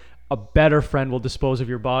phone. A better friend will dispose of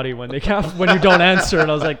your body when you don't answer."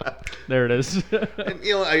 And I was like, "There it is." And,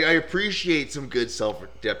 I appreciate some good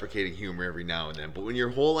self-deprecating humor every now and then, but when your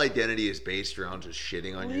whole identity is based around just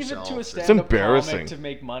shitting on Leave yourself, it to a It's stand-up embarrassing. comic to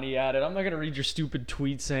make money at it. I'm not gonna read your stupid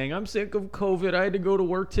tweet saying I'm sick of COVID. I had to go to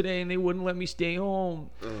work today and they wouldn't let me stay home.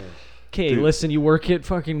 Okay, listen, you work at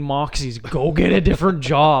fucking Moxie's. Go get a different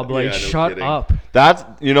job. Like, Yeah, no shut kidding. up. That's,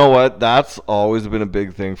 you know what? That's always been a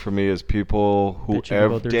big thing for me, is people who Bitching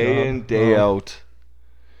about their day job. in, day Oh. out.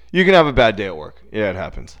 You can have a bad day at work. Yeah, it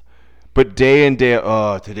happens. But day in, day out,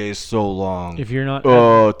 oh, today's so long. If you're not,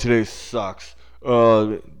 Oh, today sucks.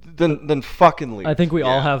 Then fucking leave. I think we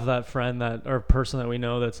all Yeah. have that friend or person that we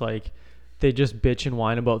know that's like, they just bitch and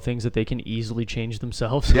whine about things that they can easily change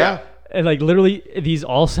themselves. Yeah. And like literally, these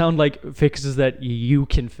all sound like fixes that you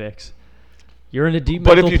can fix. You're in a deep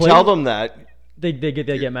But mental if you place, tell them that, they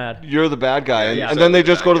get mad. you're the bad guy, and, Yeah, and so then they the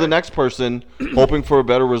just bad go to the guy. next person hoping for a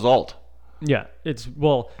better result. Yeah,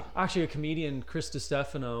 actually a comedian, Chris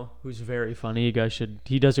DiStefano, who's very funny. You guys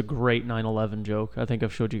he does a great 9/11 joke. I think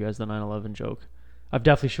I've showed you guys the 9/11 joke. I've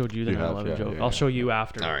definitely showed you the You have, 9/11 yeah, joke. yeah, I'll yeah. show you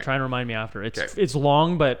after. All right. Try and remind me after. Okay. It's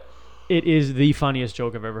long, but it is the funniest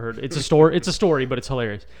joke I've ever heard. It's a story. It's a story, but it's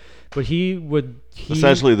hilarious. But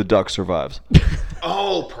Essentially, the duck survives.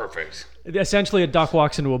 Oh, perfect. essentially a duck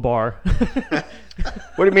walks into a bar.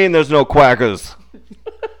 What do you mean there's no quackers?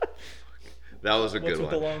 That was a good What's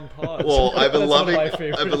with one. the long pause? Well, I've been That's one of loving my I've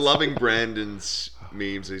favorites. been loving Brandon's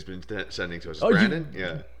memes he's been sending to us. Oh, you- Brandon? Yeah.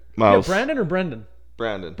 Yeah, Mouse. Brandon or Brendan?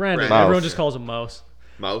 Brandon. Brandon. Mouse. Everyone just calls him Mouse.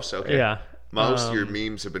 Mouse? Okay. Yeah. Mouse, your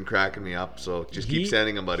memes have been cracking me up, so just keep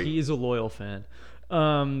sending them, buddy. He is a loyal fan.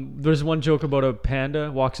 There's one joke about a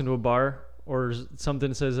panda walks into a bar or something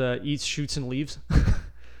that says eats, shoots, and leaves.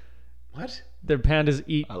 What? Their pandas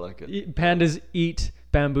eat. I like it. Pandas eat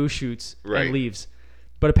bamboo shoots Right. and leaves.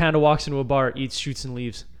 But a panda walks into a bar, eats, shoots, and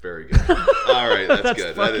leaves. Very good. All right, that's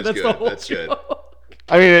good. That is That's the good. whole That's good.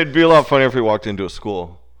 I mean, it'd be a lot funnier if we walked into a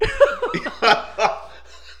school.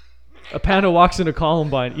 A panda walks into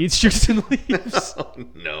Columbine, eats, shoots, and leaves. Oh,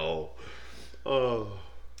 no. Oh.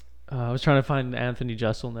 I was trying to find Anthony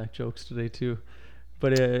Jeselnik jokes today too,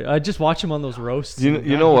 but I just watch him on those roasts. You and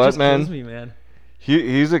know he what, just man? kills me, man.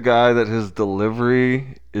 He's a guy that his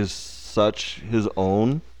delivery is such his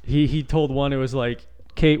own. He told one, it was like,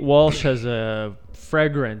 Kate Walsh has a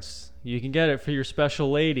fragrance. You can get it for your special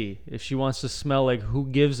lady if she wants to smell like who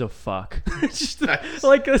gives a fuck. It's just Nice.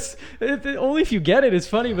 like this. Only if you get it, it's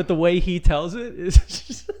funny, but the way he tells it is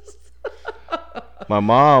just. My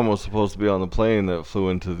mom was supposed to be on the plane that flew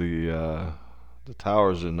into the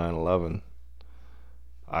towers in 9/11.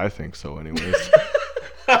 I think so, anyways.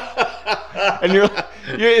 And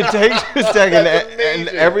it takes you a second, and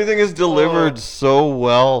everything is delivered so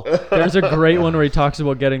well. There's a great one where he talks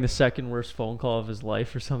about getting the second worst phone call of his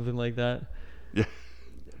life or something like that. Yeah.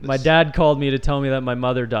 My dad called me to tell me that my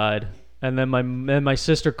mother died, and then my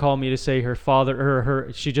sister called me to say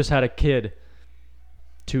she just had a kid.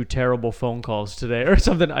 2 terrible phone calls today or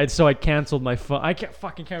something. So I canceled my phone. I can't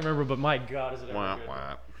remember, but my God, is it ever Wah, good?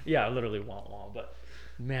 wah. Yeah, literally wah wah. But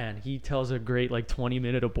man, he tells a great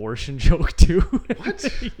 20-minute abortion joke too.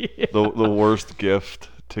 What? Yeah. The worst gift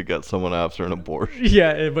to get someone after an abortion.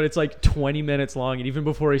 Yeah, but it's 20 minutes long, and even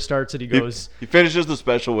before he starts it, he goes. He finishes the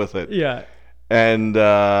special with it. Yeah. And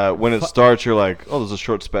when it starts, you're like, oh, there's a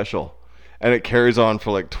short special. And it carries on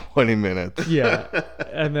for 20 minutes. Yeah.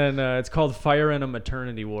 And then it's called Fire in a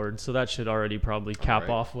Maternity Ward, so that should already probably cap right.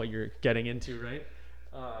 off what you're getting into, right?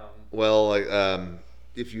 Well,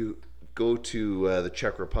 if you go to the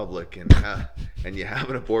Czech Republic and you have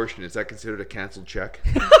an abortion, is that considered a canceled check?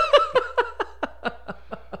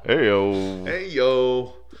 Hey, yo. Hey,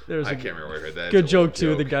 yo. There's I a can't remember where I heard that. good It's an old joke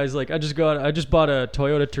too. The guy's like, I just bought a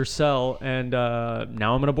Toyota Tercel, and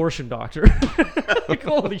now I'm an abortion doctor. Like,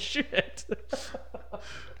 holy shit.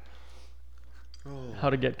 How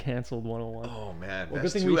to get canceled 101. Oh, man. Well,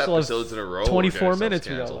 That's good thing 2 we still have episodes in a row. 24 minutes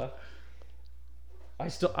we got left.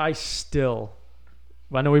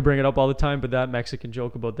 I know we bring it up all the time, but that Mexican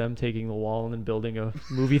joke about them taking the wall and then building a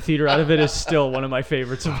movie theater out of it is still one of my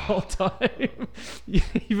favorites of all time.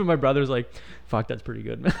 Even my brother's like, fuck, that's pretty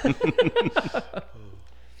good, man.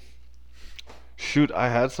 Shoot, I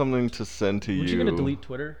had something to send to you. Weren't you going to delete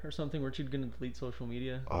Twitter or something? Weren't you going to delete social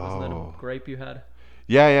media? Wasn't that a gripe you had?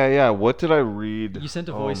 Yeah. What did I read? You sent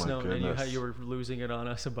a Oh, voice my note and goodness. you were losing it on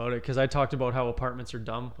us about it because I talked about how apartments are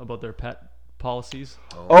dumb about their pet policies.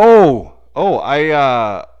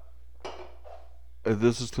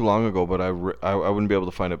 This is too long ago, but I wouldn't be able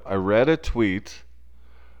to find it. I read a tweet.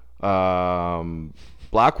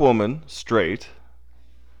 Black woman, straight,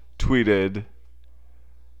 tweeted,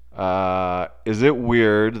 is it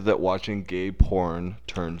weird that watching gay porn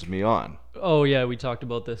turns me on? Oh, yeah, we talked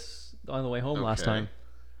about this on the way home last Okay. time.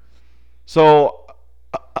 So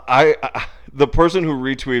I the person who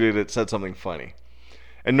retweeted it said something funny.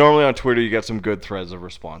 And normally on Twitter you get some good threads of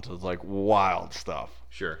responses, like wild stuff.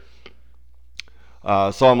 Sure.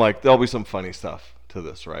 So I'm like, there'll be some funny stuff to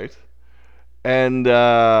this, right? And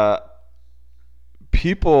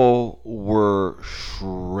people were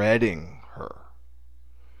shredding her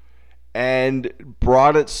and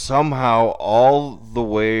brought it somehow all the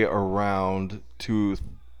way around to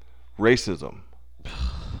racism.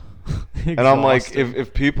 And I'm like,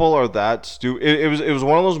 if people are that stupid, it was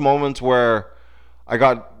one of those moments where I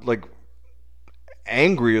got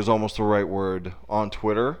angry is almost the right word on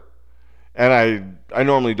Twitter, and I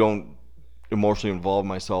normally don't emotionally involve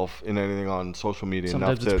myself in anything on social media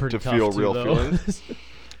Sometimes enough it's pretty to tough feel too, real though. feelings.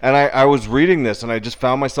 And I was reading this, and I just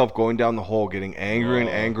found myself going down the hole, getting angrier and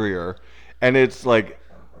angrier, and it's like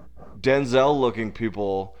Denzel-looking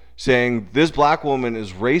people saying this black woman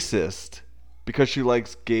is racist because she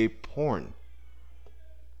likes gay porn.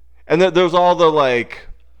 And there's all the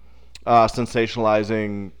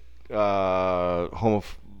sensationalizing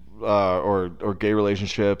or gay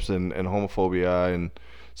relationships and homophobia and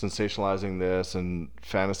sensationalizing this and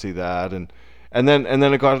fantasy that and then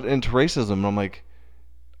it got into racism, and I'm like,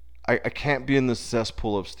 I can't be in this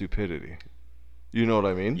cesspool of stupidity. You know what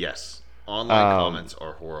I mean? Yes. Online comments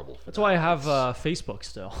are horrible. That's why I have Facebook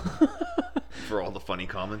still. For all the funny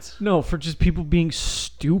comments. No, for just people being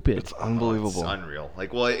stupid. It's unbelievable. It's unreal.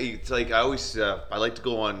 It's like I always I like to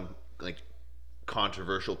go on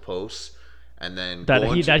controversial posts and then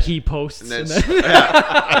that he posts and then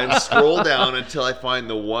scroll down until I find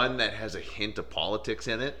the one that has a hint of politics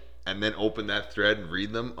in it, and then open that thread and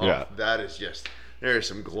read them. Oh, Yeah. that is just, there are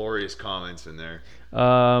some glorious comments in there.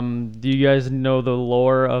 Do you guys know the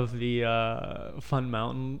lore of the Fun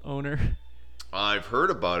Mountain owner? I've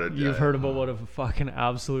heard about it. You've heard about what a fucking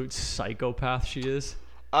absolute psychopath she is?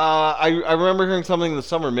 I remember hearing something in the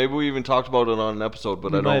summer. Maybe we even talked about it on an episode,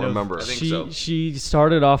 but I don't remember. I think so. She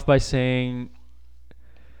started off by saying,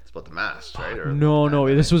 It's about the masks, right? Or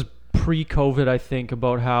no, this was pre-COVID, I think,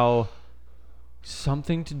 about how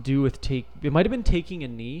something to do with it might have been taking a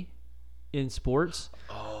knee in sports.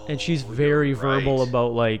 And she's very verbal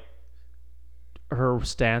about like her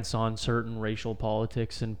stance on certain racial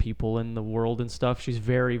politics and people in the world and stuff. She's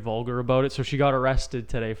very vulgar about it. So she got arrested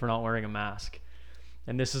today for not wearing a mask.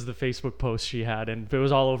 And this is the Facebook post she had, and it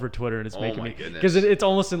was all over Twitter, and it's making me, because it's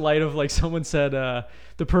almost in light of like someone said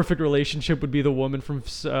the perfect relationship would be the woman from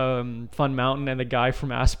Fun Mountain and the guy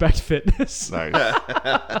from Aspect Fitness.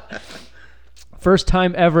 Nice. First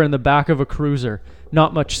time ever in the back of a cruiser.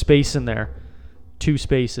 Not much space in there. 2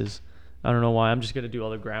 spaces. I don't know why. I'm just going to do all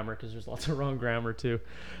the grammar because there's lots of wrong grammar too.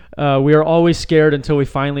 We are always scared until we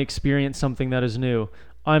finally experience something that is new.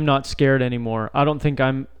 I'm not scared anymore. I don't think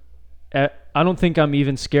I'm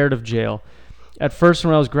even scared of jail. At first,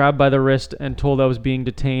 when I was grabbed by the wrist and told I was being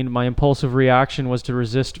detained, my impulsive reaction was to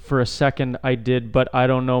resist for a second. I did, but I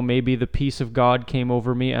don't know. Maybe the peace of God came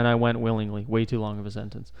over me and I went willingly. Way too long of a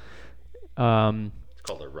sentence. It's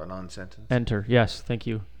called a run-on sentence. Enter. Yes, thank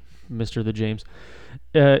you, Mr. the James.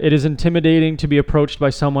 It is intimidating to be approached by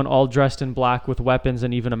someone all dressed in black with weapons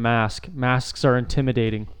and even a mask. Masks are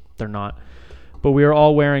intimidating. They're not. But we are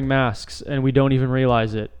all wearing masks, and we don't even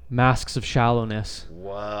realize it. Masks of shallowness.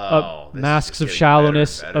 Wow. Masks of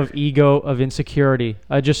shallowness, better. of ego, of insecurity.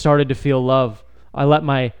 I just started to feel love. I let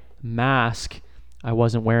my mask, I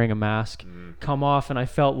wasn't wearing a mask, come off, and I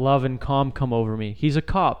felt love and calm come over me. He's a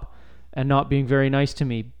cop and not being very nice to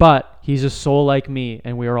me, but he's a soul like me,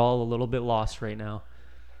 and we are all a little bit lost right now.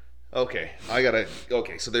 Okay,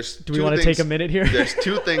 so there's Do we want to take a minute here? There's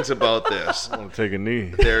 2 things about this. I want to take a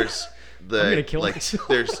knee. There's the I'm gonna kill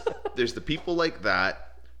myself. there's the people like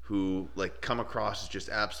that who like come across as just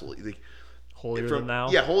absolutely like, Holier than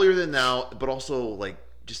thou? Yeah, holier than thou, but also like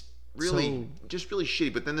just really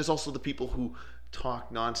shitty. But then there's also the people who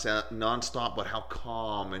talk nonstop about how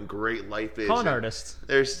calm and great life is. Con artists.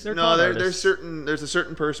 There's They're there's a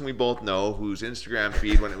certain person we both know whose Instagram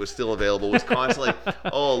feed when it was still available was constantly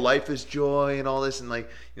oh, life is joy and all this, and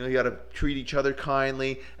like, you know, you got to treat each other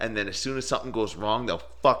kindly, and then as soon as something goes wrong, they'll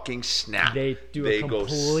fucking snap. They do a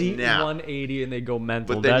complete 180 and they go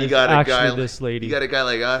mental. But then that you got a guy, this lady. You got a guy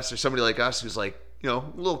like us or somebody like us who's like, you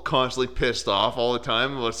know, a little constantly pissed off all the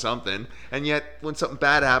time about something, and yet when something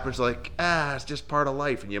bad happens, like, it's just part of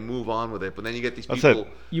life, and you move on with it. But then you get these people.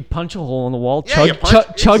 You punch a hole in the wall, Yeah,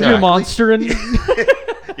 chug your monster, and you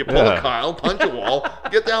pull a Kyle, punch a wall,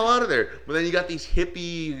 get the hell out of there. But then you got these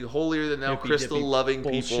hippie, holier than thou, crystal loving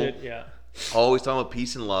people, always talking about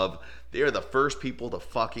peace and love. They are the first people to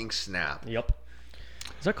fucking snap. Yep.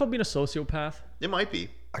 Is that called being a sociopath? It might be.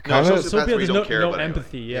 Sociopath where you is don't care no about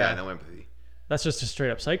empathy. anyway. Yeah, no empathy. That's just a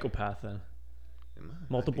straight up psychopath then.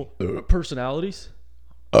 Multiple personalities.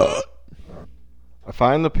 I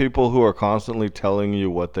find the people who are constantly telling you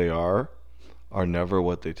what they are never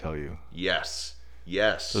what they tell you. Yes.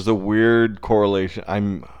 There's a weird correlation.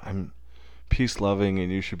 I'm peace loving and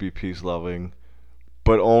you should be peace loving,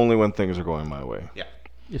 but only when things are going my way. Yeah.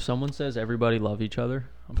 If someone says everybody love each other,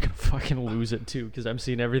 I'm gonna fucking lose it too, because I'm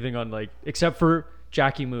seeing everything on like, except for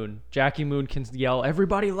Jackie Moon. Jackie Moon can yell,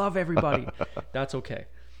 everybody love everybody. That's okay.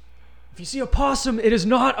 If you see a possum, it is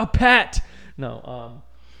not a pet. No.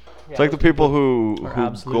 It's like the people who are go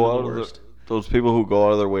absolutely out the of worst. those people who go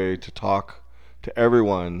out of their way to talk to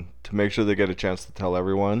everyone to make sure they get a chance to tell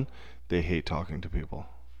everyone they hate talking to people.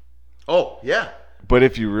 Oh, yeah. But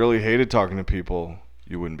if you really hated talking to people,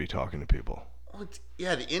 you wouldn't be talking to people.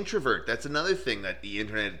 Yeah, the introvert. That's another thing that the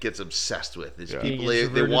internet gets obsessed with. Is people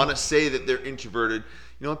they want to say that they're introverted.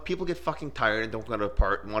 You know, people get fucking tired and don't want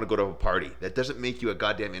to go to a party. That doesn't make you a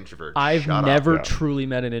goddamn introvert. I've never truly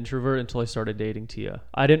met an introvert until I started dating Tia.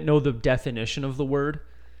 I didn't know the definition of the word.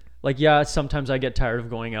 Like, yeah, sometimes I get tired of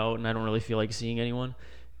going out and I don't really feel like seeing anyone.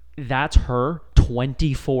 That's her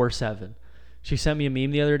 24/7. She sent me a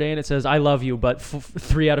meme the other day and it says, I love you, but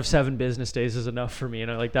 3 out of 7 business days is enough for me.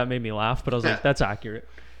 And that made me laugh, but I was like, that's accurate.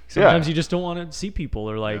 Sometimes you just don't want to see people,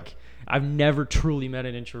 or like, I've never truly met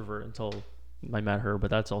an introvert until I met her,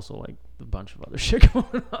 but that's also like a bunch of other shit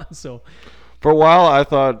going on. So for a while I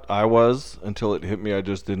thought I was, until it hit me. I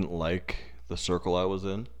just didn't like the circle I was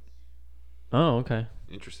in. Oh, okay.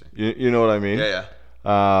 Interesting. You know what I mean? Yeah.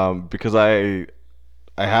 Because I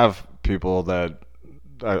have people that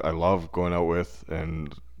I love going out with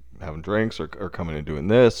and having drinks or coming and doing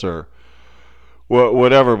this or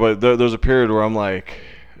whatever. But there's a period where I'm like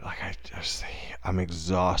I'm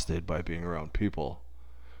exhausted by being around people.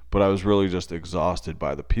 But I was really just exhausted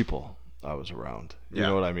by the people. I was around. You Yeah.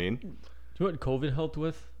 know what I mean? Do you know what COVID helped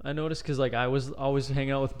with? I noticed because like I was always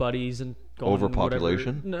hanging out with buddies and going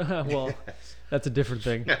Overpopulation? No, well, that's a different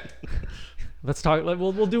thing. Let's talk. Like,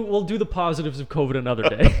 we'll do the positives of COVID another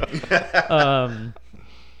day.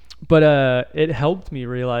 But it helped me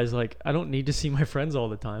realize like I don't need to see my friends all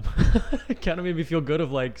the time. It kind of made me feel good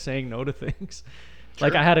of like saying no to things.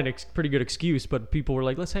 Like I had a pretty good excuse, but people were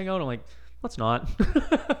like, "Let's hang out." I'm like, "Let's not."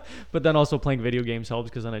 But then also playing video games helps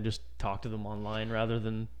because then I just talk to them online rather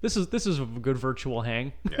than this is a good virtual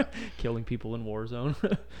hang. Yeah. Killing people in Warzone.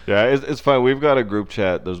 Yeah, it's fine. We've got a group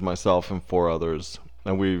chat. There's myself and 4 others,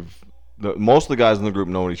 and most of the guys in the group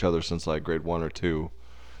know each other since like grade 1 or 2,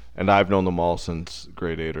 and I've known them all since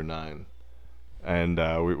grade 8 or 9, and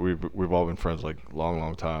we've all been friends like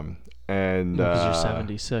long time. And Because you're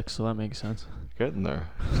 76, so that makes sense. getting there,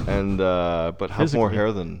 and but have more Physically.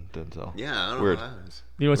 hair than Denzel. Yeah, I don't Weird. know. That is-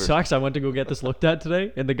 You know what sucks? I went to go get this looked at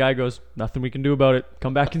today, and the guy goes, "Nothing we can do about it.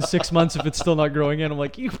 Come back in 6 months if it's still not growing in." I'm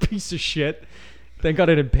like, "You piece of shit." Thank God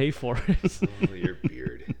I didn't pay for it. Oh, your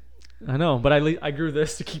beard. I know, but I grew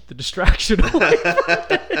this to keep the distraction away.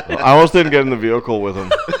 I almost didn't get in the vehicle with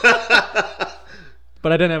him.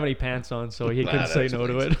 But I didn't have any pants on, so he couldn't that say no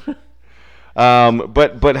to it.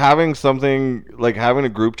 But having something like having a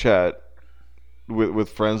group chat with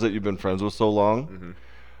friends that you've been friends with so long,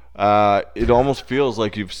 it almost feels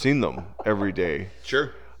like you've seen them every day.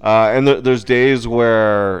 Sure. And there's days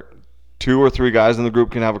where 2 or 3 guys in the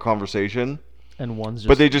group can have a conversation, And one's just,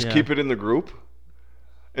 but they just yeah. keep it in the group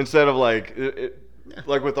instead of like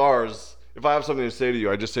like with ours. If I have something to say to you,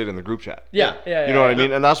 I just say it in the group chat. Yeah. You know what I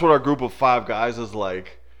mean? And that's what our group of 5 guys is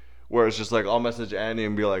like, where it's just like I'll message Andy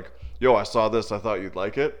and be like, "Yo, I saw this. I thought you'd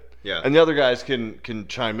like it." Yeah. And the other guys can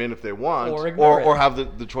chime in if they want, Or ignore it. or have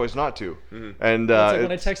the choice not to. And It's like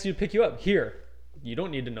when I it's- text you to pick you up. Here, you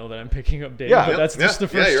don't need to know that I'm picking up Dave, Yeah. but that's Yeah. just the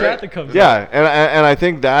Yeah, first you're chat right. that comes up. yeah, and I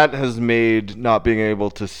think that has made not being able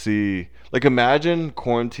to see, like, imagine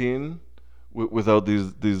quarantine without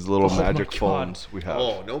these little Oh my magic God. phones we have.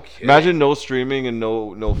 Oh, no kidding. Imagine no streaming and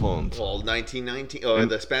no phones. Well, 1919, or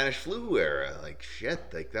the Spanish flu era. Like, shit,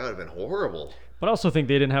 like, that would have been horrible. But I also think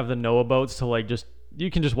they didn't have the know-abouts to like just you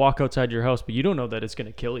can just walk outside your house, but you don't know that it's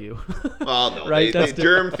gonna kill you. Oh, no. Right, The that's the-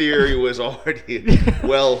 germ theory was already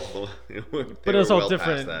well. But it's all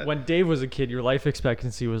different. When Dave was a kid, your life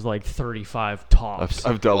expectancy was like 35 tops.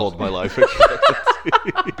 I've doubled my life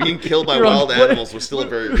expectancy. Being killed by You're on wild Twitter. animals was still a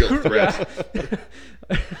very real threat.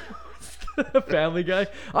 Family Guy.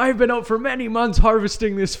 I've been out for many months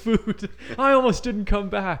harvesting this food. I almost didn't come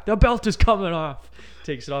back. The belt is coming off.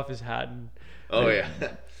 Takes it off his hat and Oh, yeah.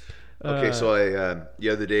 Okay, so I the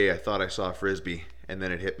other day I thought I saw a frisbee, and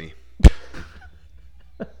then it hit me.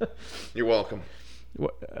 You're welcome.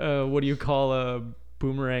 what do you call a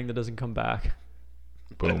boomerang that doesn't come back?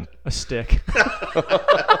 Boom. A stick.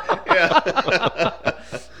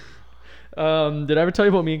 Did I ever tell you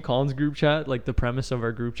about me and Colin's group chat? Like the premise of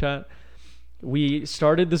our group chat? We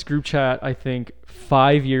started this group chat, I think,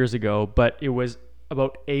 5 years ago, but it was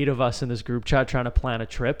about 8 of us in this group chat trying to plan a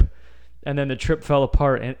trip. And then the trip fell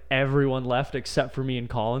apart and everyone left except for me and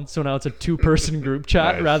Colin. So now it's a 2-person group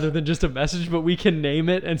chat Nice. rather than just a message, but we can name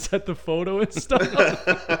it and set the photo and stuff.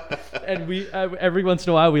 And we every once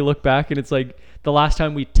in a while we look back and it's like the last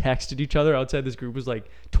time we texted each other outside this group was like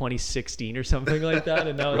 2016 or something like that.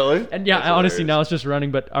 And now Really? And yeah, That's honestly hilarious. now it's just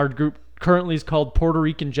running. But our group currently is called Puerto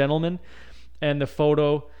Rican Gentlemen, and the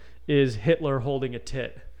photo is Hitler holding a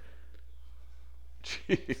tit.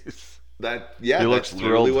 Jeez. Yeah, He that's looks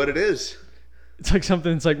literally thrilled. what it is. It's like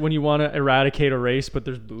something. It's like when you want to eradicate a race, but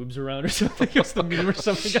there's boobs around or something. It's the meme or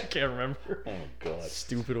something. I can't remember. Oh, God.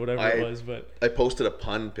 Stupid, whatever it was. But I posted a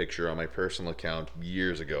pun picture on my personal account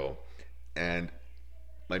years ago, and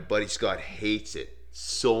my buddy Scott hates it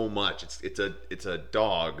so much. It's a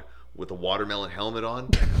dog with a watermelon helmet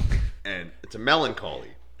on, and it's a melancholy.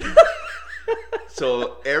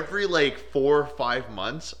 So every like 4 or 5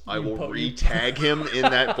 months, I will re-tag him in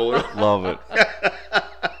that photo. Love it.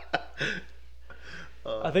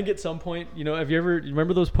 I think at some point, you know, you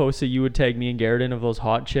remember those posts that you would tag me and Garrett in of those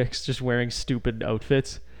hot chicks just wearing stupid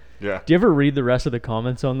outfits? Yeah. Do you ever read the rest of the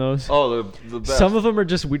comments on those? Oh, the best. Some of them are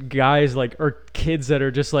just with guys like or kids that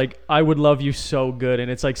are just like, I would love you so good,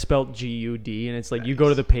 and it's like spelt G-U-D, and it's like you go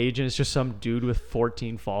to the page and it's just some dude with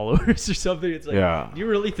 14 followers or something. It's like, Yeah. do you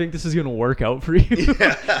really think this is gonna work out for you?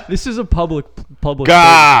 This is a public.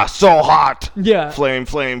 Gah, so hot. Yeah. Flame.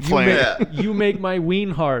 You make my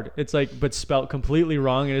ween hard. It's like, but spelt completely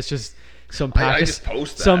wrong, and it's just some I just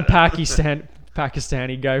post that. some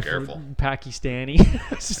Pakistani guy Careful. from Pakistani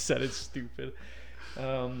just said it's stupid.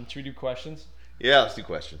 Should we do questions? Yeah, let's do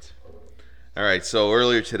questions. All right. So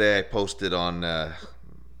earlier today, I posted on the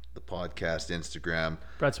podcast Instagram.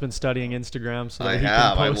 Brett's been studying Instagram, so that I he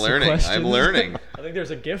have. Can I'm post the learning. I'm questions. learning. I think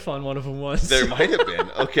there's a GIF on one of them once. There might have been.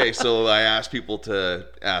 Okay, so I asked people to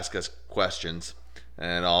ask us questions,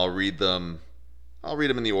 and I'll read them. I'll read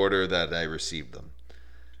them in the order that I received them.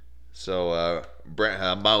 So,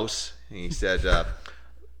 Mouse, he said,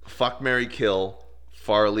 "Fuck, marry, kill,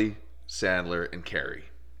 Farley, Sandler, and Carrey."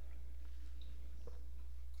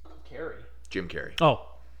 Carrey. Jim Carrey. Oh.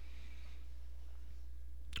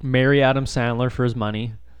 Marry Adam Sandler for his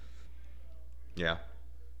money. Yeah.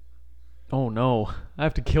 Oh no, I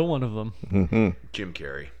have to kill one of them. Jim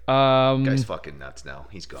Carrey. Um, Guy's fucking nuts now.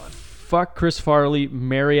 He's gone. Fuck Chris Farley,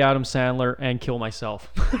 marry Adam Sandler, and kill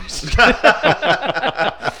myself.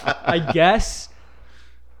 I guess.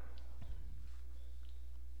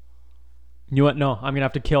 You know what? No, I'm gonna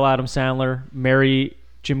have to kill Adam Sandler, marry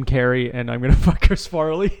Jim Carrey, and I'm gonna fuck Chris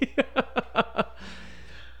Farley.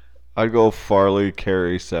 I'd go Farley,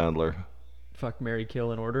 Carey, Sandler. Fuck, marry,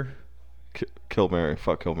 kill in order. Kill Mary.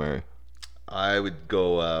 Fuck, kill Mary. I would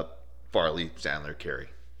go Farley, Sandler, Carrey.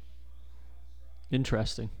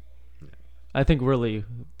 Interesting. I think really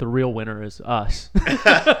the real winner is us.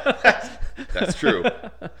 That's true.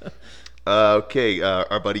 Okay,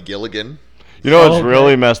 our buddy Gilligan. You know what's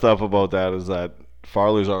really messed up about that is that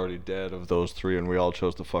Farley's already dead of those three, and we all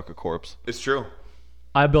chose to fuck a corpse. It's true.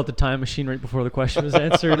 I built a time machine right before the question was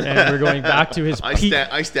answered, and we're going back to his peak.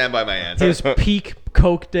 I stand by my answer. His peak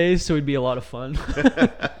Coke days, so it'd be a lot of fun,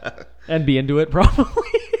 and be into it probably.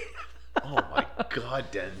 Oh my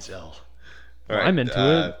God, Denzel! All right, I'm into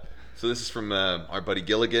it. So this is from our buddy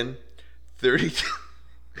Gilligan.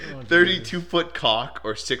 32-foot cock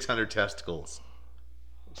or 600 testicles.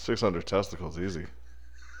 600 testicles, easy.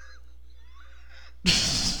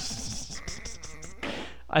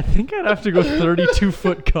 I think I'd have to go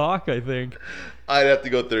 32-foot cock. I think I'd have to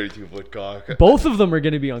go 32-foot cock. both of them are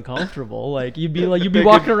going to be uncomfortable. Like you'd be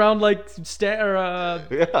walking around like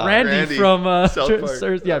Randy from South Park.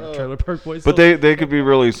 Trailer Park Boys. But they could be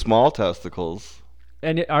really small testicles.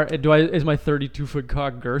 And is my 32-foot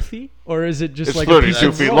cock girthy, or is it just It's like 32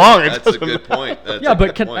 a feet long. That's a good point.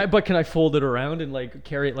 But can I fold it around and like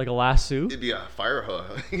carry it like a lasso? It'd be a fire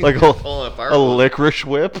hose. Like a licorice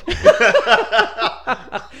whip?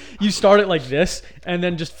 You start it like this, and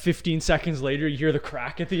then just 15 seconds later, you hear the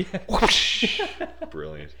crack at the end.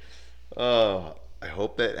 Brilliant. I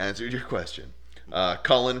hope that answered your question.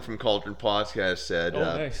 Cullen from Cauldron Podcast said,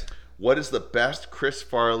 nice. "What is the best Chris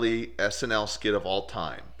Farley SNL skit of all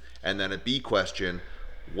time?" And then a B question,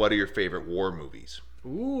 what are your favorite war movies?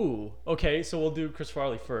 Ooh. Okay, so we'll do Chris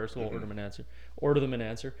Farley first. We'll order them an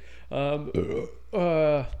answer.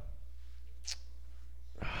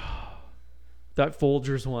 That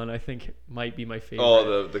Folgers one, I think, might be my favorite.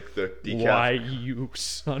 Oh, the decaf. Why, you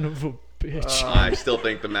son of a bitch. I still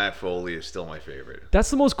think the Matt Foley is still my favorite. That's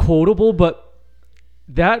the most quotable, but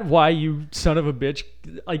that "why you son of a bitch"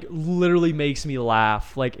 like literally makes me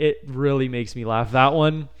laugh. Like it really makes me laugh. That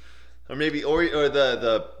one, or maybe or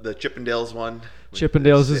the Chippendales one.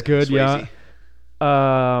 Chippendales is good. Swayze.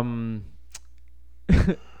 Yeah.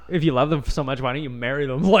 If you love them so much, why don't you marry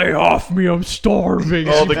them? Lay off me, I'm starving.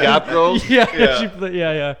 Oh, the Gap Girls? Yeah.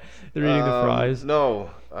 They're eating the fries. No,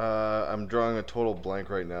 I'm drawing a total blank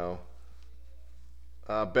right now.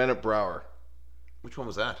 Bennett Brower. Which one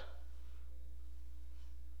was that?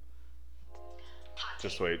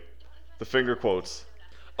 Just wait. The finger quotes.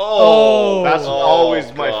 Oh, that's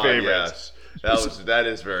always my God, favorite. Yes. That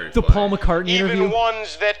is very The funny. Paul McCartney interview. Even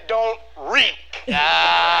ones that don't reek.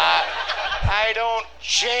 I don't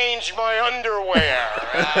change my underwear.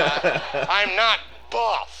 I'm not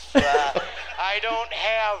buff. I don't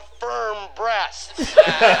have firm breasts.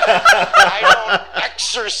 I don't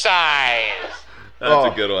exercise.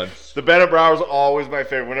 That's a good one. The Bennett Brower is always my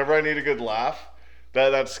favorite. Whenever I need a good laugh,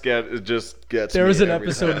 that skit, it just gets There me was an every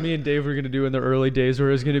episode time. me and Dave were gonna do in the early days where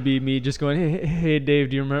it was gonna be me just going, "Hey Dave,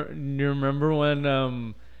 do you remember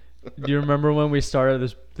when we started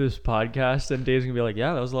this podcast?" And Dave's gonna be like,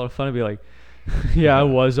 "Yeah, that was a lot of fun." I'd be like, "Yeah, it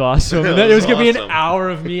was awesome." And then it was gonna be an hour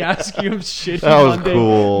of me asking him shitty That was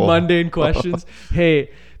cool. mundane questions. Hey,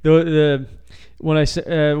 your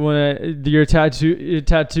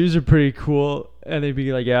tattoos are pretty cool, and they'd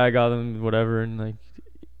be like, "Yeah, I got them, whatever," and like,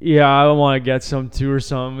 "Yeah, I want to get some too or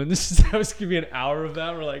something." And that was gonna be an hour of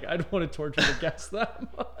that. We're like, I don't want to torture the guests that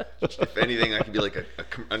much. If anything, that could be like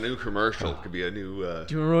a new commercial. It could be a new. Do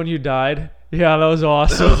you remember when you died? Yeah, that was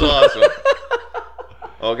awesome. That was awesome.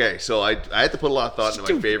 Okay, so I had to put a lot of thought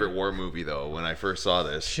into my favorite war movie though when I first saw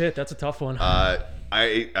this. Shit, that's a tough one. I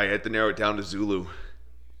had to narrow it down to Zulu.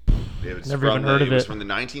 Never even heard of it. It was it. from the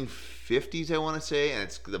 1950s, 50s, I want to say, and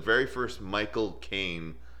it's the very first Michael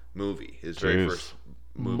Caine movie. His very Jeez. first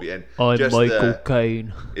movie, and I'm just Michael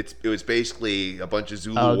Caine. it was basically a bunch of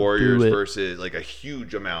Zulu I'll do warriors it. versus like a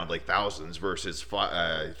huge amount, like thousands versus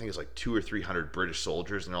I think it's like 200 or 300 British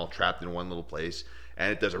soldiers, and they're all trapped in one little place.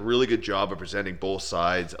 And it does a really good job of presenting both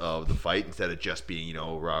sides of the fight instead of just being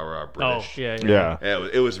rah British. Oh, yeah. Yeah.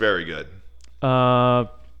 It was very good.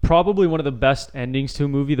 Probably one of the best endings to a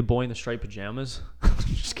movie, The Boy in the Striped Pajamas.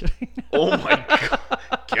 Just kidding. Oh my god,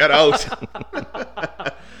 get out!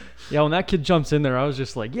 Yeah, when that kid jumps in there, I was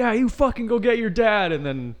just like, yeah, you fucking go get your dad. And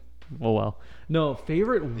then, oh well. No,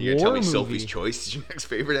 favorite You're war gonna tell me movie. Sophie's Choice is your next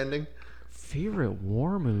favorite ending? Favorite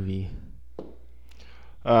war movie.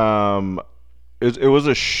 It was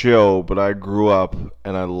a show, but I grew up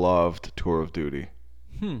and I loved Tour of Duty.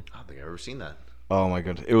 I don't think I've ever seen that. Oh my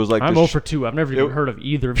goodness, it was like I'm the 0 for 2. I've never even heard of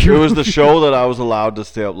either of you. It was the show that I was allowed to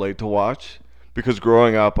stay up late to watch because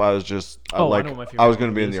growing up I was just I know what my favorite I was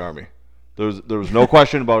going to be in movie the is. army. There was no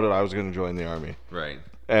question about it. I was going to join the army. Right.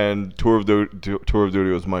 And Tour of Duty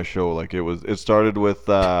was my show. Like it started with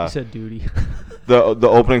You said duty. the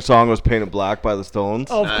opening song was Painted Black by the Stones.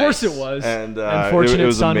 Oh, of Nice. course it was. And Unfortunate it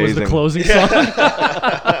was Son amazing. was the closing song.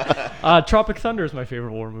 Tropic Thunder is my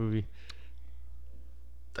favorite war movie.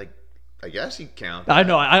 Like, I guess you count. I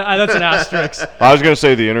know. I that's an asterisk. I was going to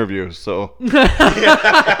say The Interview. So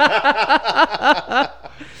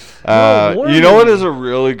war you know what movie. is a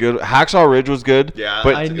really good Hacksaw Ridge was good. Yeah,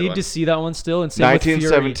 but I That's a good need one. to see that one still. And same with Fury.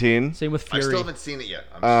 1917. Same with I Fury. still haven't seen it yet.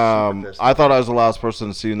 I'm super pissed I off. thought I was the last person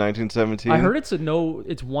to see 1917. I heard it's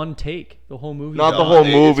it's one take. The whole movie. Not is the done. whole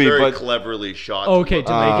It's movie, very but cleverly shot. Oh, okay,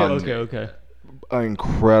 to make Um, it. Okay.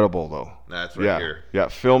 incredible though. That's what I Yeah, hear. yeah,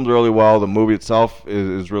 filmed really well. The movie itself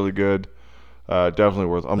is really good. Definitely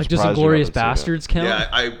worth. I'm Like, does surprised you Inglourious haven't seen it. Bastards count?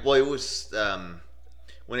 Yeah, it was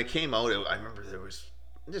when it came out. I remember there was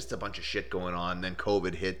just a bunch of shit going on. Then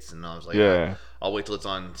COVID hits, and I was like, Yeah. I'll wait till it's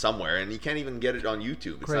on somewhere, and you can't even get it on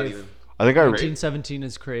YouTube. It's not Crave. even. I think I 1917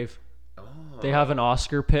 is Crave. They have an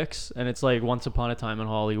Oscar picks, and it's like Once Upon a Time in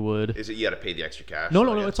Hollywood. Is it you got to pay the extra cash? No,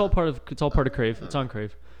 so I guess. it's all part of Crave. It's on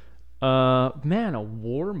Crave. Man, a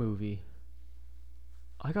war movie.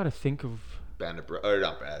 I gotta think of. Band of or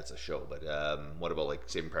not bad. It's a show, but what about like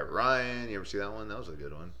Saving Private Ryan? You ever see that one? That was a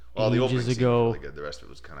good one. Well, the opening Ages scene ago. was really good. The rest of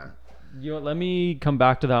it was kind of. You know, let me come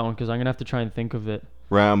back to that one because I'm gonna have to try and think of it.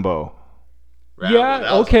 Rambo.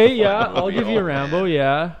 Yeah. Okay. Yeah. I'll give you a Rambo.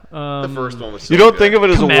 Yeah. The first one was. So You don't good. think of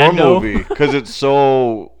it as Commando. a war movie because it's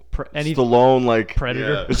so any Stallone like.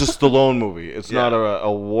 Predator. Yeah. It's a Stallone movie. It's Yeah. not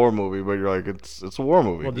a war movie, but you're like it's a war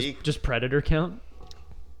movie. Well, just Predator count.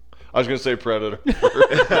 I was gonna say Predator.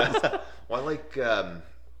 Well, I like. The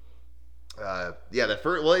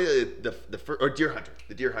first. Well, the first or Deer Hunter.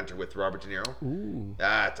 The Deer Hunter with Robert De Niro. Ooh.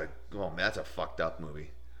 That's a fucked up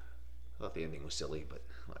movie. I thought the ending was silly, but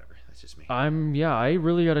whatever. That's just me. I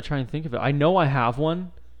really gotta try and think of it. I know I have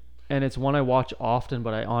one, and it's one I watch often,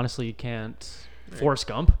 but I honestly can't. Forrest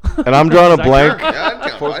Gump. And I'm drawing a that blank. Yeah,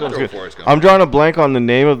 I'd Forrest throw Gump's good. Forrest Gump. I'm drawing a blank on the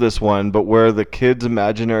name of this one, but where the kid's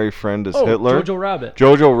imaginary friend is Oh, Hitler. Jojo Rabbit.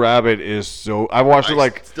 Jojo Rabbit is so. I've watched it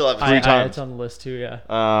like still haven't three seen it. times. It's on the list too. Yeah.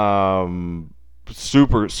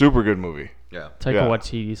 Super good movie. Yeah. Taika Yeah.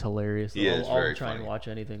 Waititi's hilarious. He is I'll very try and funny. watch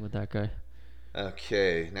anything with that guy.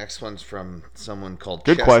 Okay, next one's from someone called.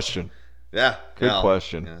 Good Chess. question. Yeah. Good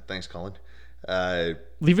question. Yeah, thanks, Colin.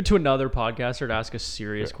 Leave it to another podcaster to ask a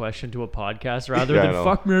serious question to a podcast rather Yeah, I than know.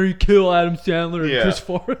 fuck, marry, kill Adam Sandler and Yeah. Chris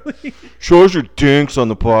Farley. Show us your dinks on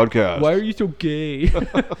the podcast. Why are you so gay?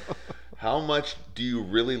 How much do you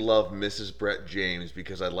really love Mrs. Brett James?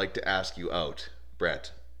 Because I'd like to ask you out,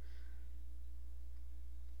 Brett.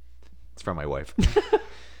 It's from my wife.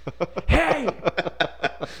 Hey,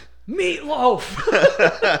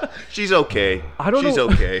 Meatloaf. She's okay. I don't She's know.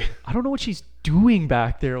 okay. I don't know what she's doing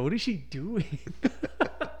back there. What is she doing?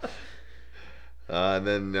 And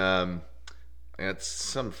then I got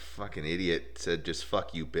some fucking idiot said, "Just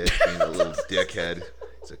fuck you, bitch," being a little dickhead.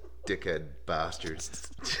 He's a dickhead bastard.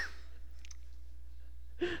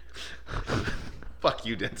 Fuck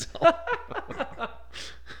you, Denzel.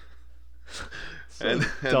 and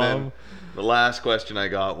then dumb. the last question I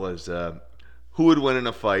got was, who would win in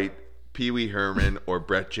a fight, Pee Wee Herman or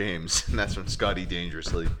Brett James? And that's from Scotty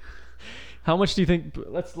Dangerously. How much do you think?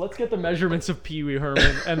 Let's get the measurements of Pee Wee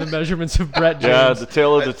Herman and the measurements of Brett James. Yeah, the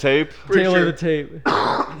tail of the tape. Taylor the tape.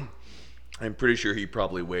 I'm pretty sure he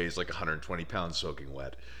probably weighs like 120 pounds soaking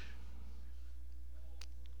wet.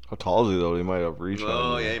 How tall is he though? He might have reached.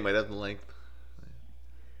 Oh yeah, he might have the length.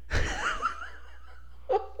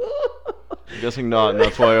 I'm guessing not, and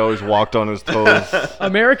that's why I always walked on his toes.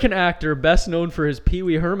 American actor best known for his Pee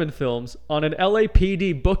Wee Herman films, on an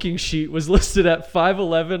LAPD booking sheet was listed at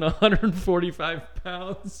 5'11", 145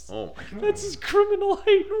 pounds. Oh my God. That's his criminal height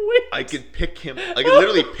and weight. I could pick him. I could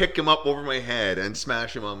literally pick him up over my head and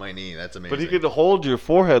smash him on my knee. That's amazing. But he could hold your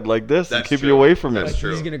forehead like this and That's keep true. you away from That's it.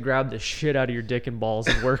 true. He's gonna grab the shit out of your dick and balls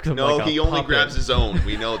and work them No, like a he only puppet. grabs his own.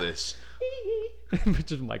 We know this.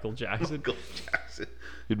 Which is Michael Jackson. Michael Jackson.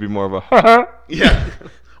 He'd be more of a Yeah.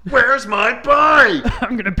 Where's my bike?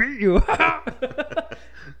 I'm gonna beat you.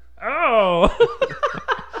 Oh.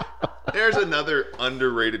 There's another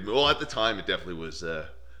underrated. Well, at the time, it definitely was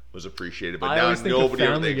appreciated, but I now always think of nobody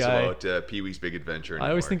ever Family thinks Guy. about Pee-wee's Big Adventure anymore. I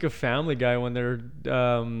always think of Family Guy when they're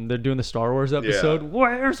doing the Star Wars episode.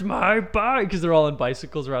 Where's my bike? Because they're all on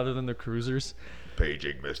bicycles rather than the cruisers.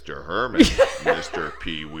 Paging Mr. Herman, Mr.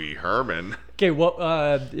 Pee-wee Herman. Okay, what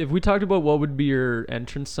if we talked about what would be your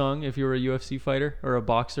entrance song if you were a UFC fighter or a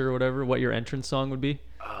boxer or whatever? What your entrance song would be?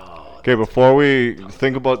 Okay, before we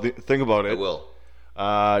think about it, I will.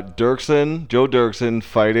 Joe Dirksen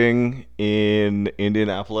fighting in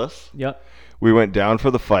Indianapolis. Yep. We went down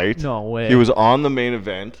for the fight. No way. He was on the main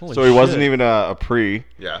event, Holy so he wasn't shit. even a pre.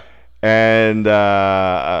 Yeah. And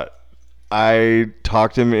I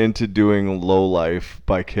talked him into doing "Low Life"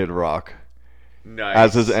 by Kid Rock Nice.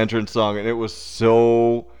 as his entrance song, and it was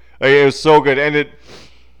so good, and an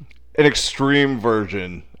extreme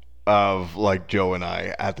version of like Joe and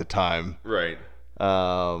I at the time. Right.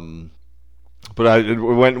 But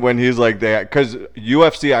when he's like that, because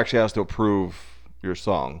UFC actually has to approve your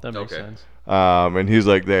song, That makes Okay. sense. and he's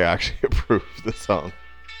like, they actually approved the song.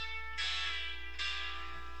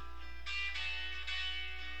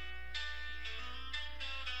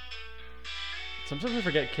 Sometimes I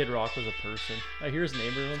forget Kid Rock was a person. I hear his name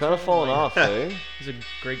every once in Kind a of while, falling like, off, eh? He's a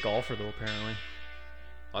great golfer though, apparently.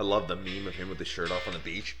 I love the meme of him with his shirt off on the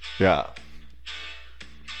beach. Yeah.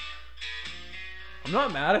 I'm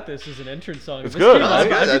not mad at this as an entrance song. It's If this good, came right? out,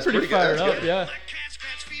 Yeah, I'd that's be pretty pretty good. fired That's up. good. Yeah.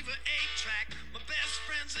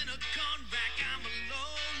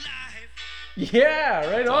 Yeah,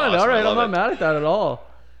 right on. awesome. All right, I I'm love not it. mad at that at all.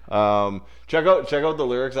 Check out the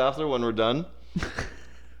lyrics after when we're done.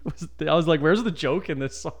 I was like, where's the joke in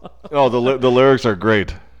this song? Oh, the lyrics are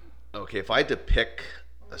great. Okay, if I had to pick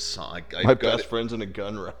a song, My best friend's in a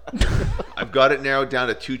gun rack. I've got it narrowed down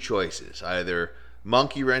to two choices: either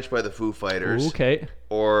 "Monkey Wrench" by the Foo Fighters, Okay.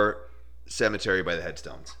 or "Cemetery" by the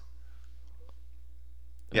Headstones.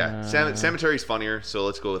 Yeah, Cemetery's funnier, so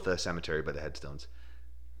let's go with "Cemetery" by the Headstones.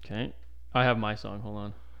 Okay. I have my song. Hold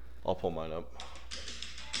on. I'll pull mine up.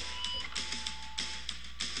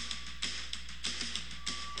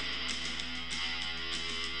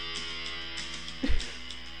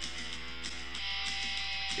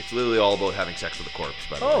 It's literally all about having sex with a corpse.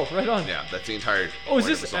 By the Oh, way. right on. Yeah, that's the entire. Oh, is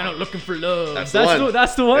point of this? the I'm song. not looking for love. That's the one.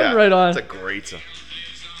 That's the one. Yeah, Right on. It's a great song.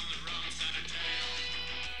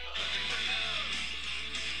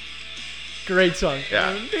 Great song.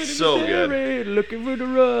 Yeah, so good. Looking for the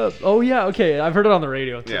rub. Oh yeah. Okay, I've heard it on the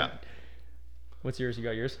radio too. Yeah. What's yours? You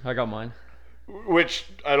got yours? I got mine. Which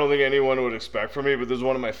I don't think anyone would expect from me, but this is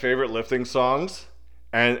one of my favorite lifting songs,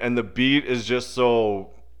 and the beat is just so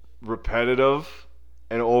repetitive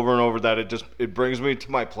and over that it brings me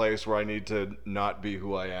to my place where I need to not be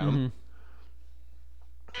who I am.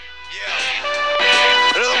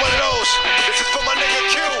 Another one of those. This is for my nigga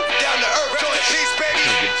Q. Down to earth, joy and peace, baby.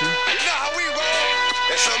 You know how we roll.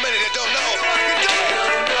 There's so many that don't know.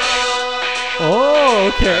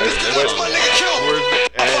 Oh, okay. This is my nigga Q.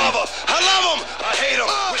 My father. I love him. I hate him.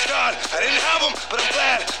 Wish God I didn't have him, but I'm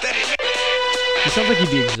glad that he made He sounds like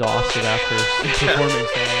he'd be exhausted after performing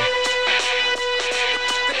songs.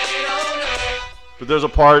 But there's a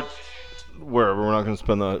part where we're not going to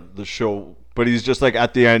spend the show, but he's just like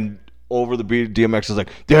at the end over the beat. DMX is like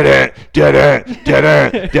did it,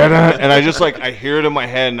 and I just like I hear it in my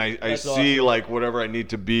head and I see awesome. like whatever I need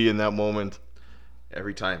to be in that moment.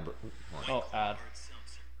 Every time. Oh, ad.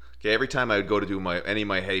 Okay, every time I would go to do any of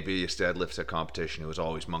my heaviest deadlifts at competition, it was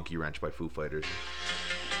always Monkey Wrench by Foo Fighters.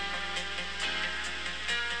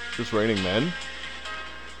 Is this Raining Men?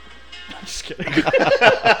 I'm just kidding.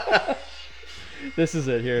 This is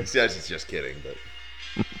it here. It's just kidding, but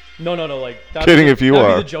No. Like that'd Kidding be, if you that'd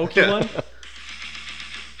are. Be the jokey one.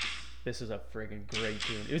 This is a friggin' great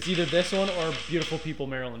tune. It was either this one or "Beautiful People"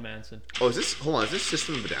 Marilyn Manson. oh, is this? Hold on, is this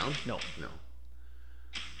System of a Down? No, No.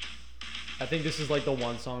 I think this is like the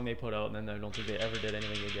one song they put out, and then I don't think they ever did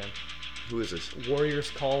anything again. Who is this? Warriors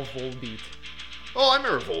Call Volbeat. Oh, I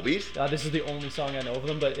remember Volbeat. This is the only song I know of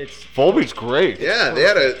them, but it's Volbeat's great. Yeah, they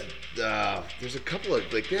had a. There's a couple of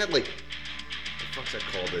they had like. What the fuck's that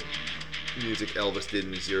called? music Elvis did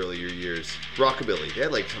in his earlier years. Rockabilly. They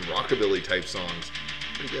had like some rockabilly type songs.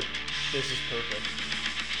 Pretty good. This is perfect.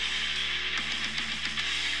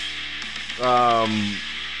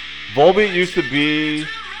 Volbeat used to be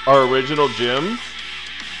our original gym.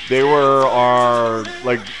 They were our,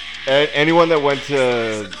 like, anyone that went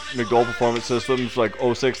to McDowell Performance Systems, like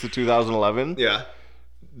 06 to 2011, Yeah.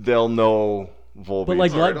 they'll know Volbeat. But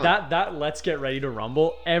like Right on. that Let's Get Ready to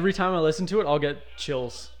Rumble. Every time I listen to it, I'll get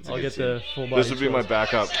chills. I'll good get the full body. This would be my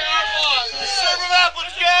backup. Serve 'em up,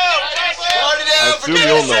 let's go! Party down I for assume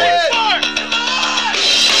you'll know it.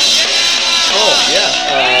 Oh,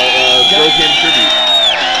 yeah. Joe Kim tribute.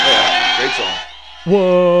 Yeah. Great song.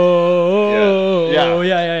 Whoa.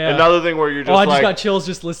 Yeah. Another thing where you're just I just like, got chills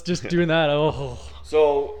just doing that. Oh.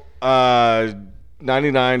 so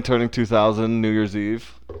 99 turning 2000 New Year's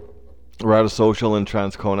Eve. We're at a social in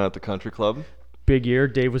Transcona at the country club. Big year.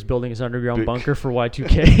 Dave was building his underground bunker for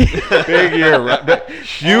Y2K. Big year, right?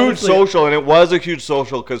 Huge Honestly, social, and it was a huge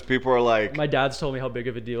social because people are like, My dad's told me how big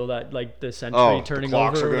of a deal that like the century "Oh, turning the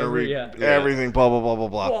clocks over. are or gonna whatever. read everything." Blah blah blah blah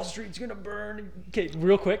blah. Wall Street's gonna burn. Okay,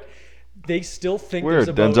 real quick. They still think Weird. there's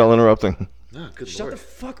about Denzel interrupting. Oh, good Shut lord. the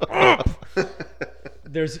fuck up.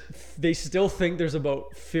 They still think there's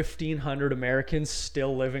about 1,500 Americans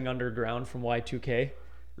still living underground from Y2K.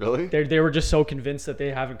 Really? They were just so convinced that they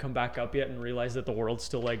haven't come back up yet and realized that the world's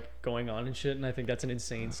still like going on and shit. And I think that's an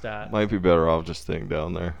insane stat. Might be better off just staying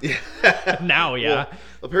down there. Now, yeah. Well,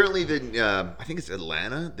 apparently, I think it's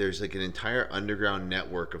Atlanta. There's like an entire underground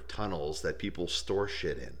network of tunnels that people store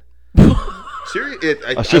shit in. Seriously,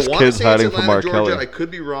 That's just wanna kids say it's hiding from Atlanta, R. Georgia. Kelly. I could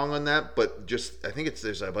be wrong on that, but just I think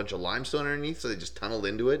there's a bunch of limestone underneath, so they just tunneled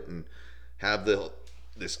into it and have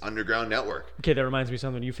this underground network. Okay, that reminds me of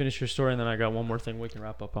something. You finish your story, and then I got one more thing we can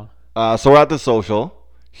wrap up on. So we're at the social.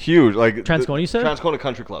 Huge. Like Transcona, you said? Transcona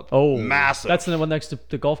Country Club. Oh, massive. That's the one next to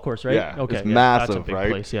the golf course, right? Yeah, Okay, it's yeah, massive, that's a big right?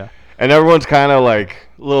 place, yeah. And everyone's kind of like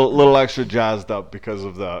little extra jazzed up because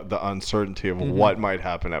of the uncertainty of what might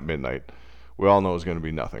happen at midnight. We all know it's going to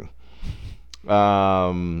be nothing.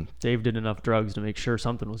 Dave did enough drugs to make sure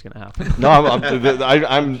something was going to happen. No,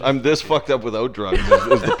 I'm this fucked up without drugs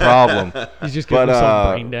is the problem. He's just getting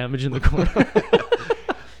some brain damage in the corner.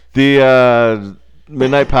 The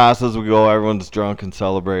midnight passes, we go, everyone's drunk and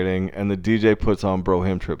celebrating, and the DJ puts on Bro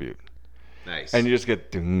Hymn Tribute. Nice. And you just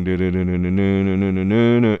get and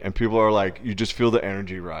people are like, you just feel the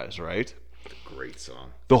energy rise, right? Great song.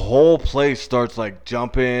 The whole place starts like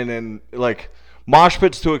jumping and like mosh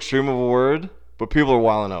pit's too extreme of a word, but people are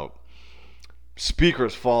wilding out.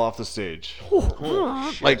 Speakers fall off the stage.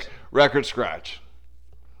 Like record scratch.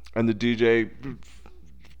 And the DJ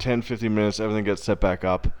 10-15 minutes, everything gets set back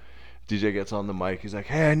up. DJ gets on the mic. He's like,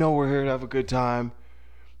 "Hey, I know we're here to have a good time.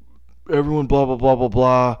 Everyone blah blah blah blah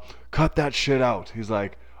blah. Cut that shit out." He's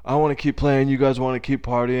like, "I want to keep playing. You guys want to keep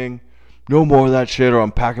partying. No more of that shit, or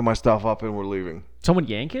I'm packing my stuff up and we're leaving." Someone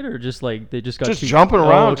yank it, or just like they just got Just too- jumping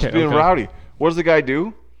around, Oh, okay, just being okay. rowdy. What does the guy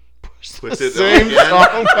do? Puts The it same again.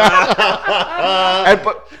 song back. And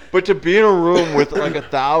but to be in a room with like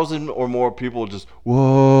 1,000 or more people, just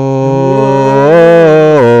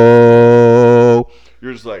whoa,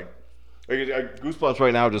 you're just like, I get goosebumps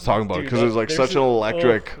right now just talking about it because Dude, it's like there's such an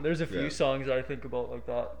electric. there's a few songs that I think about like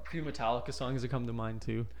that. A few Metallica songs that come to mind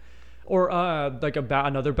too, or like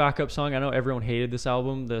another backup song. I know everyone hated this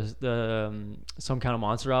album, the Some Kind of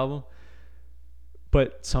Monster album,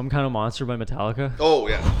 but Some Kind of Monster by Metallica. Oh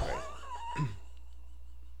yeah.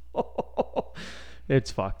 It's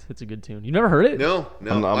fucked. It's a good tune. You never heard it? No.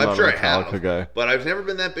 I'm not sure a I have, Metallica guy. but I've never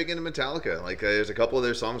been that big into Metallica. Like there's a couple of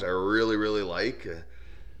their songs I really like.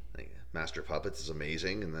 Like Master of Puppets is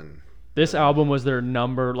amazing, and then This album was their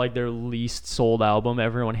their least sold album.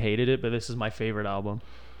 Everyone hated it, but this is my favorite album.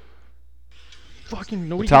 Fucking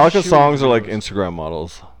nobody. gives a Metallica shit songs what are like videos. Instagram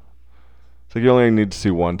models. It's like you only need to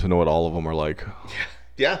see one to know what all of them are like.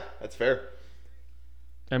 yeah, that's fair.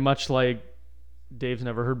 And much like Dave's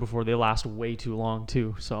never heard before, they last way too long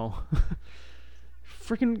too. So,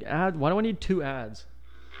 freaking ad. Why do I need 2 ads?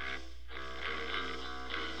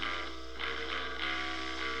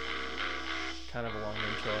 Kind of a long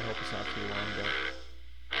intro. I hope it's not too long, but.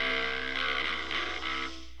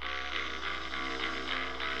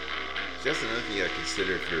 So that's another thing you gotta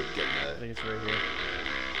consider if you're getting I a. think it's right here.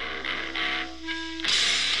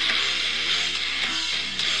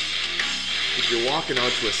 If you're walking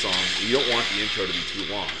out to a song, you don't want the intro to be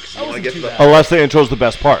too long. 'Cause you want to wasn't get too to the. bad. Unless the intro's the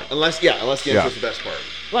best part. Unless the intro's the best part.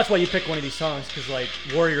 Well, that's why you pick one of these songs, because like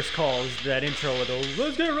Warriors Call is that intro with those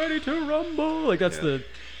 "Let's get ready to rumble." Like that's the.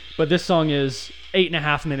 But this song is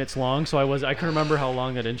 8.5 minutes long, so I couldn't remember how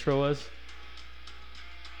long that intro was.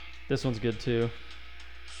 This one's good too.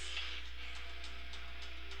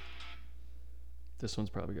 This one's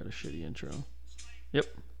probably got a shitty intro. Yep.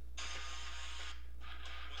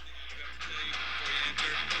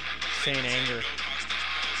 Saint Anger.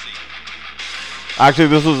 Actually,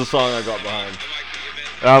 this was the song I got behind.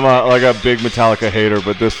 I'm like a big Metallica hater,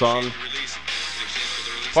 but this song,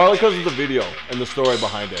 partly because of the video and the story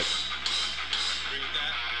behind it.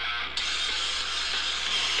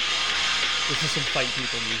 This is some fight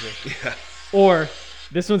people music. Yeah. Or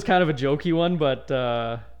this one's kind of a jokey one, but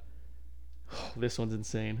this one's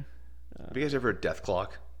insane. Have you guys ever heard Death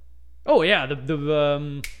Clock? Oh yeah,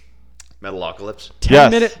 the Metalocalypse?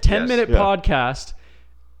 10 Yes. minute Yeah. podcast.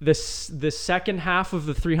 The second half of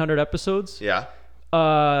the 300 episodes. Yeah.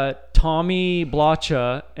 Tommy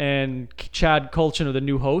Blacha and Chad Kulchin are the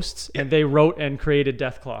new hosts, and they wrote and created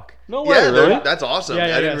Death Clock. No way, Yeah, really? that's awesome. Yeah,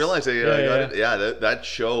 yeah, I didn't yes. realize they Yeah, got yeah, it. Yeah, that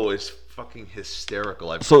show is fucking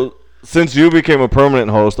hysterical. So, since you became a permanent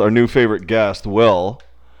host, our new favorite guest, Will,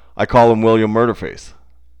 I call him William Murderface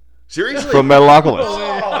Seriously? from Metalocalypse.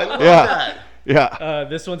 Oh, I love Yeah. that. Yeah.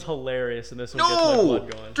 This one's hilarious, and this one gets my No!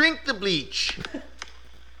 blood going. Drink the bleach.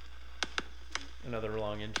 Another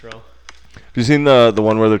long intro. Have you seen the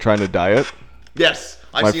one where they're trying to diet? Yes.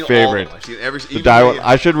 I've My seen all favorite. of them. I've seen every The even diet. the-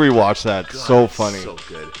 I should rewatch that. God, So it's funny. So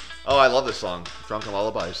good. Oh, I love this song. Drunken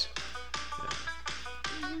Lullabies.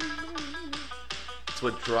 It's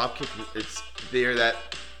what Dropkick. They're that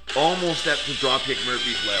almost at the Dropkick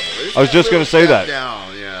Murphys level. There's I was that just gonna little say step that.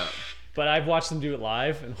 Down, yeah. But I've watched them do it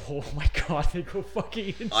live, and oh my god, they go fucking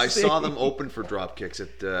insane. I saw them open for Dropkicks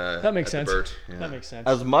at That makes at sense. The Burt. Yeah. That makes sense.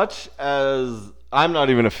 As much as I'm not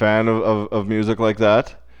even a fan of music like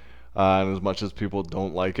that, and as much as people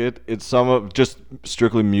don't like it, it's some of, just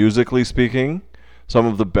strictly musically speaking, some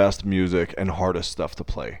of the best music and hardest stuff to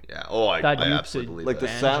play. Yeah. Oh, I That you- absolutely believe Like the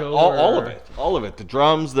that. sound, Banjo all of or- it, all of it. The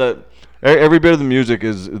drums, that every bit of the music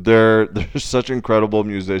is they're such incredible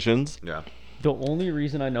musicians. Yeah. The only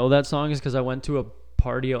reason I know that song is because I went to a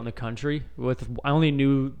party out in the country with. I only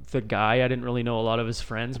knew the guy. I didn't really know a lot of his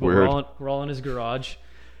friends, but Weird. we're all in his garage,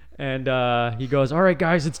 and he goes, "All right,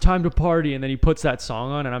 guys, it's time to party." And then he puts that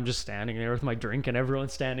song on, and I'm just standing there with my drink, and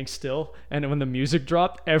everyone's standing still. And when the music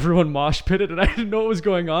dropped, everyone mosh pitted, and I didn't know what was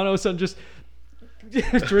going on. I was just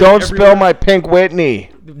Don't spell my Pink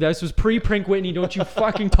Whitney. This was pre-Pink Whitney. Don't you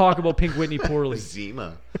fucking talk about Pink Whitney poorly.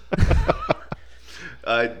 Zima.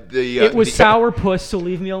 It was Sourpuss, so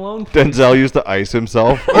leave me alone. Denzel used to ice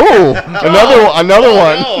himself. Oh, another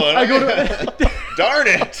one. I go to Darn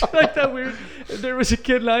it. like that weird. There was a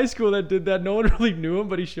kid in high school that did that. No one really knew him,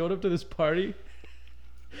 but he showed up to this party,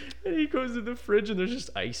 and he goes to the fridge, and there's just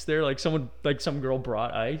ice there. Like some girl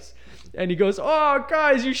brought ice, and he goes, "Oh,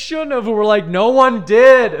 guys, you shouldn't have." And we're like, "No one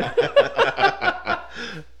did."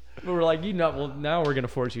 But we're like, well, now we're gonna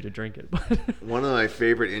force you to drink it. One of my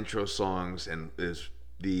favorite intro songs and is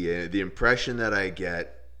the impression that I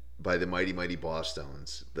get by the Mighty Mighty Boss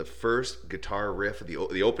Stones. The first guitar riff,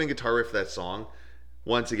 the opening guitar riff of that song.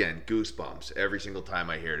 Once again, goosebumps every single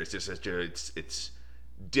time I hear it. It's just it's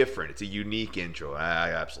different. It's a unique intro.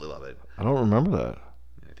 I absolutely love it. I don't remember that.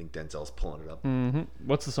 I think Denzel's pulling it up.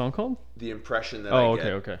 What's the song called? The impression that I get.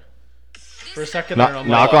 Okay. For a second Knock- there, I'm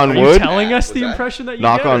knock like, on are you wood? telling us What's the that? impression that you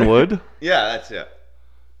Knock get? on wood. Yeah, that's it.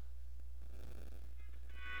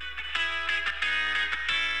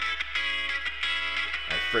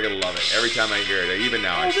 I friggin' love it. Every time I hear it, even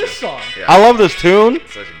now. I this still- song. Yeah, I love this tune,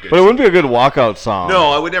 it's such a good but it wouldn't be a good walkout song. No,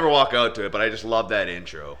 I would never walk out to it, but I just love that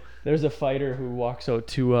intro. There's a fighter who walks out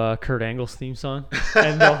to Kurt Angle's theme song,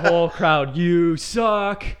 and the whole crowd, "You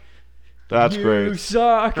suck." That's You great.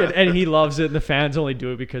 suck, and he loves it, and the fans only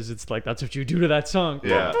do it because it's like that's what you do to that song.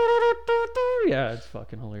 Yeah. Yeah, it's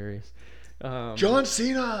fucking hilarious. John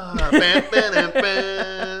Cena. Bam, bam, bam,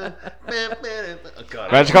 bam, bam, bam. Oh, God,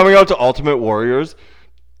 Imagine coming out to Ultimate Warriors.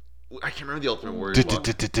 I can't remember the Ultimate Warrior one.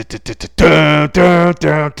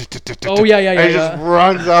 Oh yeah, yeah, yeah. And he just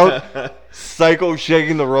runs out, psycho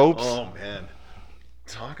shaking the ropes. Oh man,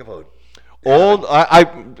 talk about Old,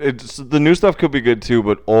 it's the new stuff could be good too,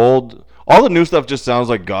 but all the new stuff just sounds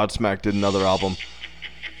like Godsmack did another album.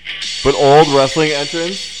 But old wrestling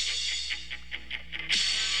entrance,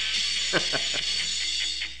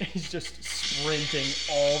 He's just sprinting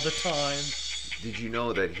all the time. Did you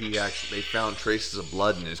know that they found traces of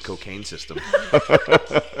blood in his cocaine system?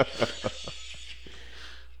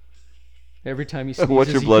 Every time he sneezes,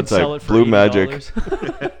 What's your he blood can sell type? it for Blue Magic.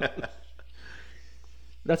 $80.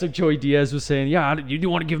 That's what Joey Diaz was saying. Yeah, you do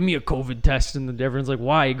want to give me a COVID test, and everyone's like,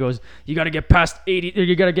 "Why?" He goes, "You got to get past 80.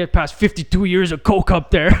 You got to get past 52 years of coke up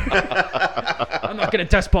there." I'm not gonna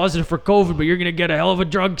test positive for COVID, but you're gonna get a hell of a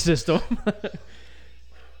drug system.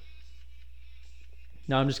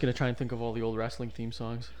 Now I'm just gonna try and think of all the old wrestling theme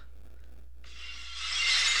songs.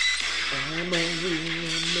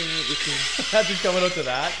 Imagine coming out to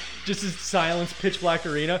that. Just as silence, pitch black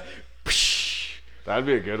arena. That'd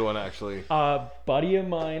be a good one, actually. Buddy of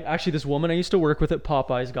mine, actually this woman I used to work with at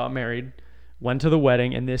Popeyes got married, went to the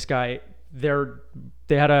wedding, and this guy, their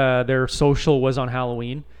social was on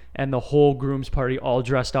Halloween, and the whole groom's party all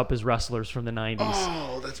dressed up as wrestlers from the 90s.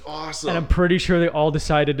 Oh, that's awesome. And I'm pretty sure they all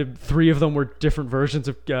decided 3 of them were different versions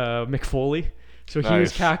of Mick Foley. So he was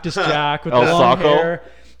Nice. Cactus Jack with El the long Socko? hair.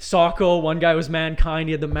 Socko, one guy was Mankind.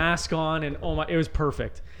 He had the mask on, and oh my, it was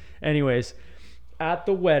perfect. Anyways, at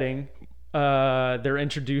the wedding, they're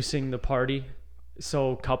introducing the party.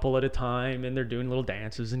 So couple at a time, and they're doing little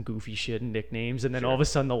dances and goofy shit and nicknames, and then all of a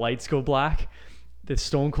sudden the lights go black. The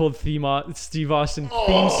Stone Cold Steve Austin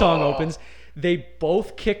theme song opens. They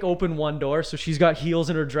both kick open one door, so she's got heels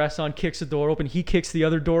in her dress on, kicks the door open, he kicks the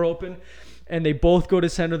other door open, and they both go to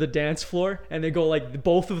center the dance floor, and they go like,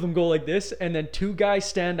 both of them go like this, and then 2 guys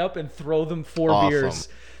stand up and throw them 4 Awesome. beers.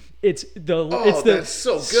 It's the that's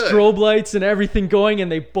so good. strobe lights and everything going,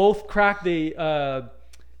 and they both crack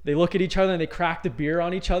they look at each other and they crack the beer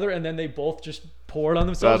on each other, and then they both just pour it on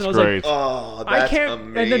themselves. That's and I was great. like, Oh, I that's can't.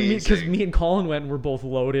 amazing. And then because me and Colin went, and we're both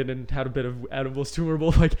loaded and had a bit of edibles too. We're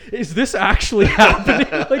both like, "Is this actually happening?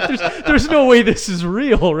 Like, there's no way this is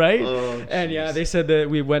real, right?" And yeah, they said that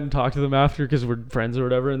we went and talked to them after because we're friends or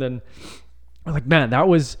whatever. And then I'm like, "Man, that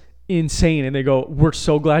was insane." And they go, "We're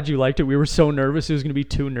so glad you liked it. We were so nervous it was gonna be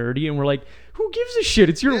too nerdy." And we're like, "Who gives a shit?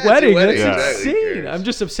 It's your it's your wedding. wedding. That's Yeah. insane." Who cares? I'm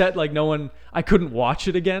just upset. Like I couldn't watch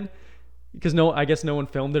it again. Because I guess no one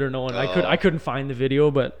filmed it or no one. I couldn't find the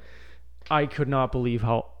video, but I could not believe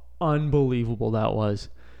how unbelievable that was.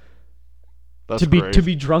 That's to be great. to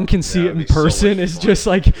be drunk and see it that'd in be so person much is fun. just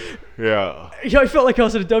like, Yeah. yeah, I felt like I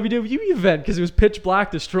was at a WWE event because it was pitch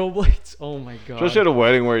black, the strobe lights. Oh my god. Especially at a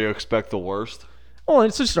wedding where you expect the worst. Oh, and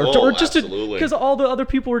it's just Oh, or just absolutely. because all the other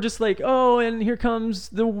people were just like, oh, and here comes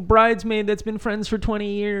the bridesmaid that's been friends for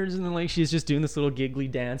 20 years, and then like she's just doing this little giggly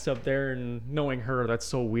dance up there, and knowing her, that's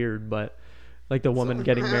so weird, but. Like the woman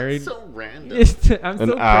getting married. So random. I'm An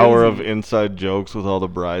so hour crazy. of inside jokes with all the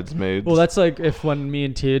bridesmaids. Well, that's like if when me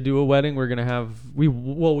and Tia do a wedding, we're gonna have we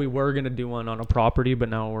were gonna do one on a property, but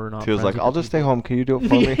now we're not. He was friends like, with "I'll the just stay home. Can you do it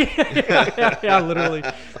for me?" people." yeah, literally.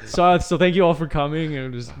 So thank you all for coming,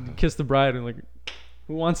 and just kiss the bride and like,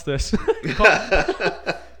 who wants this?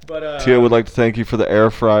 But Tia would like to thank you for the air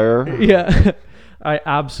fryer. yeah, I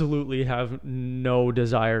absolutely have no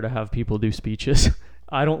desire to have people do speeches.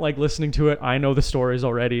 I don't like listening to it. I know the stories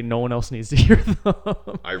already. No one else needs to hear them.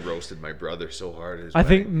 I roasted my brother so hard at his I think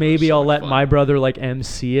wedding. It was maybe so I'll much let fun. my brother like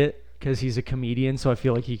MC it because he's a comedian, so I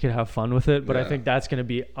feel like he could have fun with it. But I Yeah. think that's gonna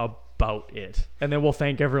be about it. And then we'll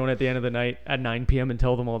thank everyone at the end of the night at 9 p.m. and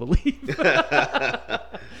tell them all to leave.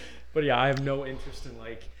 But yeah, I have no interest in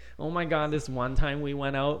like, oh my god, this one time we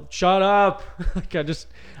went out. Shut up. Like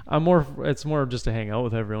it's more just to hang out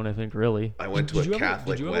with everyone. I think really. I went to Did a you have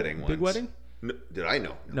Catholic did you have wedding a big once. wedding? No, did I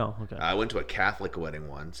know? No, okay. I went to a Catholic wedding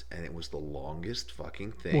once, and it was the longest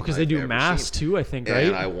fucking thing. Well, because they I've do ever mass seen. too, I think,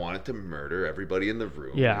 And right? I wanted to murder everybody in the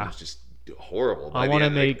room. Yeah. It was just horrible. I By want the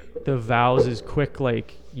to end, make the vows as quick.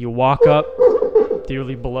 Like you walk up,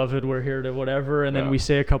 dearly beloved, we're here to whatever, and then Yeah. we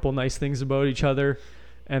say a couple nice things about each other,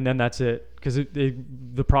 and then that's it. Because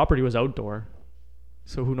the property was outdoor,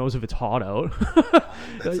 so who knows if it's hot out?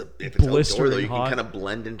 if it's outdoor, though, you hot. can kind of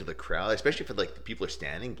blend into the crowd, especially if like the people are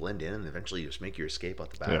standing, blend in, and eventually you just make your escape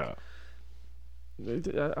out the back. Yeah.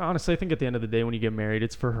 Honestly, I think at the end of the day, when you get married,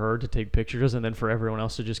 it's for her to take pictures, and then for everyone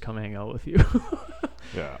else to just come hang out with you.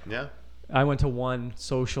 Yeah. Yeah. I went to one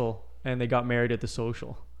social, and they got married at the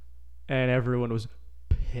social, and everyone was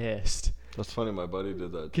pissed. That's funny. My buddy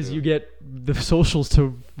did that Because too. you get the socials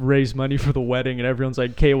to raise money for the wedding, and everyone's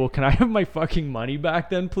like, okay, well, can I have my fucking money back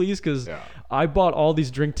then, please? Because Yeah. I bought all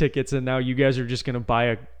these drink tickets, and now you guys are just going to buy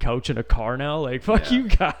a couch and a car now? Like, fuck you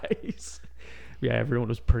guys. Yeah, everyone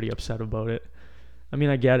was pretty upset about it. I mean,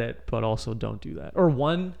 I get it, but also don't do that. Or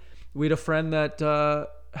we had a friend that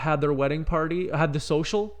had their wedding party, had the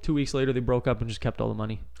social. 2 weeks later, they broke up and just kept all the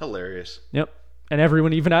money. Hilarious. Yep. And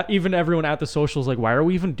everyone, even everyone at the social is like, why are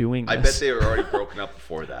we even doing this? I bet they were already broken up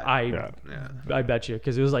before that. Yeah. Yeah. bet you,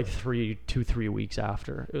 because it was like 3 weeks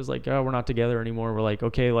after. It was like, oh, we're not together anymore. We're like,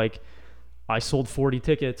 okay, like I sold 40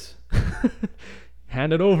 tickets.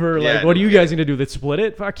 Hand it over. Yeah, like, what no are you kidding. guys gonna do? Let's split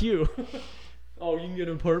it? Fuck you. Oh, you can get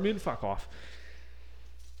an apartment? Fuck off.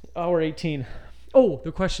 Hour 18. Oh,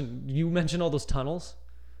 the question. You mentioned all those tunnels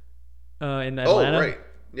in Atlanta. Oh, right.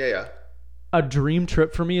 Yeah. A dream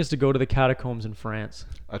trip for me is to go to the catacombs in France.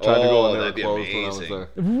 I tried to go Oh, in there that'd be closed when I was amazing. there.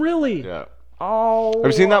 Really? Yeah. Oh.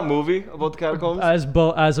 Have you seen that movie about the catacombs? As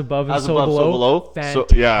above and As so Above, below. So Below?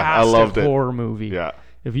 Fantastic Yeah, I loved it. horror movie. Yeah.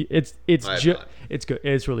 If you, I have not. it's good.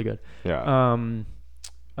 It's really good. Yeah.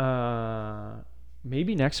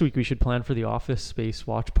 Maybe next week we should plan for the Office Space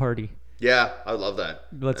watch party. Yeah, I love that.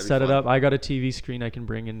 Let's That'd be set it fun. up. I got a TV screen I can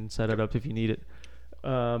bring and set it up if you need it.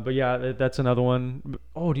 But yeah, that's another one.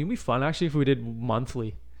 Oh, it'd be fun actually if we did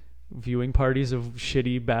monthly viewing parties of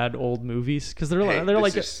shitty, bad old movies because they're Hey, they're this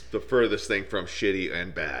like is the furthest thing from shitty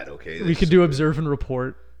and bad. Okay, we This could is- do observe and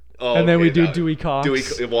report. Oh, and then we do that- Dewey Cox.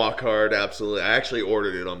 Walk Hard, absolutely. I actually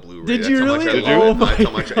ordered it on Blu-ray. Did That's you how much really? I love Oh it. my That's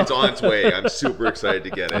how much it's on its way. I'm super excited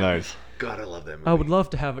to get it. Nice. God, I love that movie. I would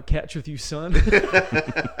love to have a catch with you, son.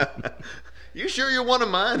 You sure you're one of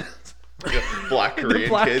mine? Like a black Korean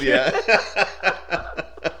black kid, kid. yeah.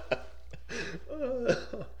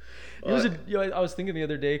 I was thinking the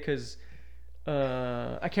other day because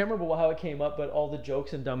I can't remember how it came up, but all the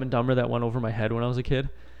jokes in Dumb and Dumber that went over my head when I was a kid.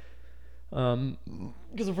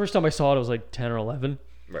 Because the first time I saw it, I was like 10 or 11.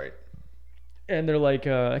 Right. And they're like,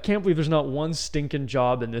 I can't believe there's not one stinking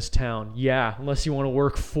job in this town. Yeah, unless you want to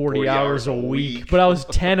work 40 hours a week. But I was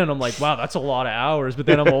 10 and I'm like, wow, that's a lot of hours. But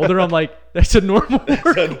then I'm older, I'm like, that's a normal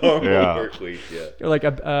work week. Yeah. Work week, yeah. You're like,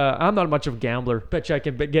 I'm not much of a gambler. Bet you I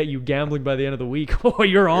can get you gambling by the end of the week. Oh,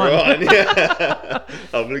 you're on. Yeah.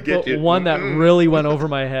 I'm gonna get But you. one that really went over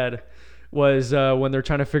my head was when they're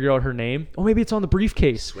trying to figure out her name. Oh, maybe it's on the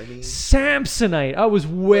briefcase. Samsonite. I was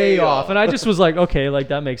way off. And I just was like, okay, like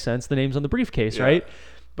that makes sense. The name's on the briefcase, right?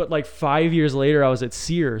 But like 5 years later, I was at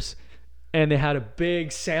Sears and they had a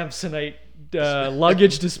big Samsonite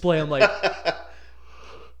luggage display. I'm like,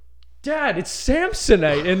 Dad, it's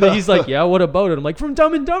Samsonite. And then he's like, yeah, what about it? I'm like, from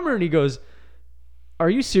Dumb and Dumber. And he goes, are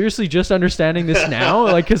you seriously just understanding this now?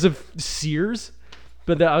 Like, because of Sears?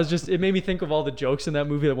 But it made me think of all the jokes in that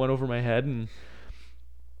movie that went over my head. And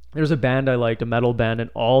there's a band I liked, a metal band, and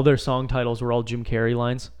all their song titles were all Jim Carrey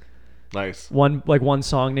lines. Nice. One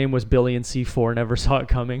song name was Billy and C4, Never Saw It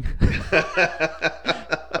Coming.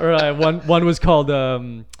 Or one was called,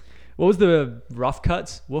 what was the Wolf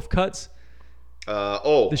Cuts?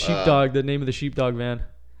 The sheepdog, the name of the sheepdog van.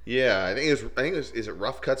 Yeah, I think it was. Is it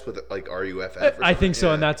Rough Cuts with like RUFF? I think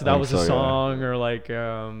so, and that was a so, yeah. song, or like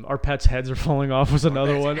Our Pets' Heads Are Falling Off was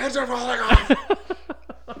another one. Heads are falling off.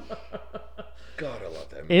 God, I love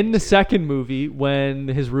that movie. In the second movie, when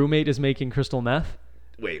his roommate is making crystal meth.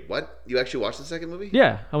 Wait, what? You actually watched the second movie?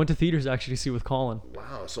 Yeah, I went to theaters actually to see with Colin.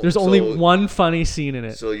 Wow. There's only one funny scene in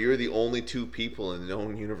it. So you're the only two people in the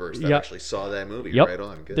known universe that Yep. actually saw that movie. Yep. Right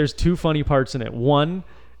on. Good. There's two funny parts in it. One,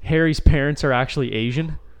 Harry's parents are actually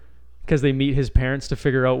Asian because they meet his parents to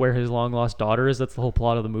figure out where his long lost daughter is. That's the whole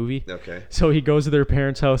plot of the movie. Okay. So he goes to their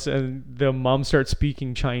parents' house and the mom starts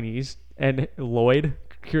speaking Chinese, and Lloyd,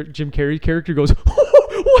 Jim Carrey's character, goes,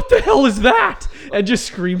 what the hell is that? And just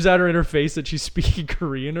screams at her in her face that she's speaking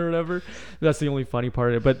Korean or whatever. That's the only funny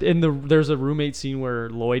part of it. But there's a roommate scene where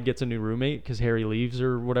Lloyd gets a new roommate because Harry leaves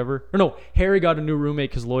or whatever. Or no, Harry got a new roommate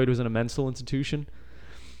because Lloyd was in a mental institution.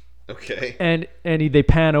 Okay. And they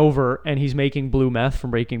pan over and he's making blue meth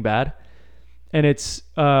from Breaking Bad. And it's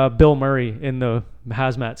Bill Murray in the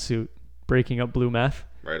hazmat suit breaking up blue meth.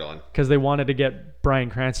 Right on. Because they wanted to get Bryan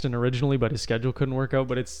Cranston originally, but his schedule couldn't work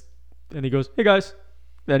out. And he goes, hey guys.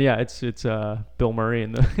 And yeah, it's Bill Murray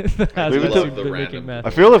in the hazmat love suit the making random- meth.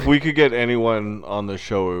 I feel if we could get anyone on the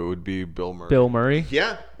show, it would be Bill Murray. Bill Murray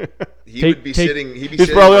Yeah. He Take- would be take- sitting. He'd be He's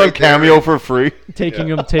sitting probably right on Cameo there. for free. take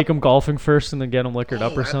him golfing first and then get him liquored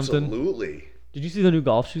up or something. Absolutely. Did you see the new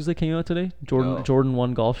golf shoes that came out today? Jordan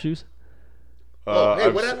 1 golf shoes. Oh, hey,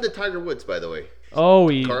 I've what s- happened to Tiger Woods, by the way? Oh,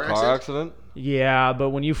 he Car Car accident? accident? Yeah, but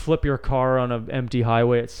when you flip your car on an empty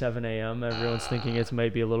highway at 7 a.m., everyone's thinking it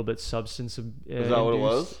might be a little bit substance. Is that what it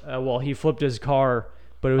was? Well, he flipped his car,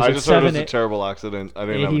 but it was I at just heard it 7 was a terrible accident. I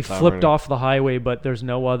didn't have He a time flipped rating. off the highway, but there's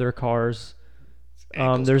no other cars.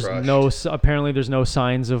 Ankles There's crushed. apparently there's no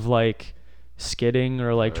signs of like skidding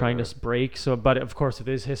or like trying to brake. So, but of course, with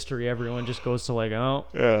his history, everyone just goes to like, oh,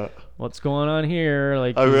 Yeah. what's going on here?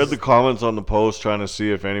 Like, I read the comments on the post trying to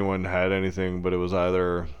see if anyone had anything, but it was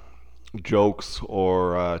either jokes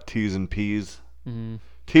or T's and P's. Mm-hmm.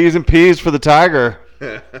 T's and P's for the Tiger.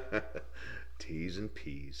 T's and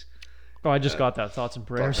P's. Oh, I just got that. Thoughts and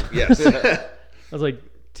prayers. Yes. I was like,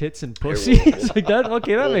 tits and pussy. we'll- It's like that.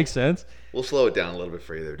 Okay, that makes sense. We'll slow it down a little bit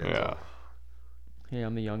for you there, Denzel. Yeah. Hey,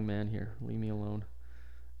 I'm the young man here. Leave me alone.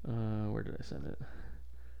 Where did I send it?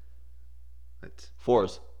 That's-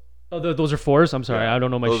 Fours. Oh, those are fours? I'm sorry. Yeah, I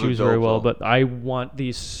don't know my those are shoes very dope, well, though. but I want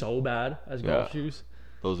these so bad as golf Yeah. shoes.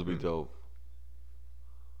 Those would be dope.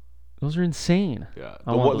 Those are insane. Yeah.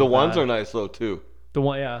 I The, want the those ones bad. are nice though too. The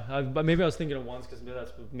one, yeah. But maybe I was thinking of ones because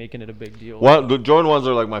that's making it a big deal. The Jordan ones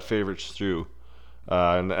are like my favorite shoe.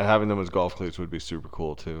 And having them as golf cleats would be super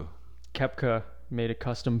cool too. Kepka made a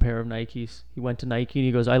custom pair of Nikes. He went to Nike and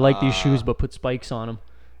he goes, I like these shoes, but put spikes on them.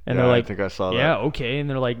 And Yeah, they're I like, think I saw that. yeah, okay. And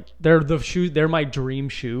they're like, they're the shoes. They're my dream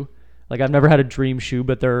shoe. Like I've never had a dream shoe,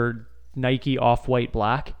 but they're Nike off-white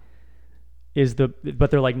black.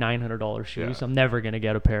 But they're like $900 shoes. Yeah. I'm never gonna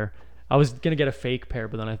get a pair. I was gonna get a fake pair,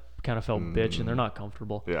 but then I kind of felt bitch, and they're not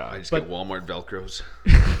comfortable. Yeah. I just get Walmart Velcros.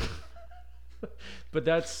 But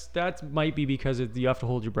that might be because you have to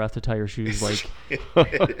hold your breath to tie your shoes. Like,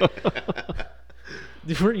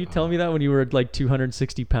 weren't you telling me that when you were like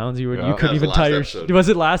 260 pounds, you Yeah. you couldn't That was even the tie last your episode. Was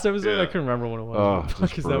it last episode? Yeah. I couldn't remember when it was. Oh, What the fuck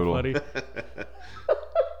it's is brutal. that funny?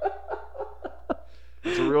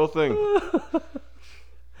 It's a real thing.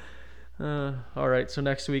 All right, so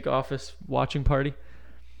next week, Office watching party.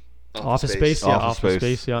 Office Space. Yeah, Office Office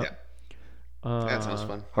Space. Space. Yeah. Yeah. That sounds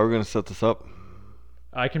fun. How are we gonna set this up?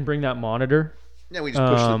 I can bring that monitor. Yeah, we just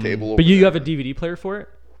push the table over But you there. have a DVD player for it?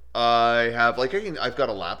 I have I've got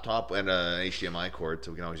a laptop and an HDMI cord,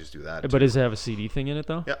 so we can always just do that. But does it have a CD thing in it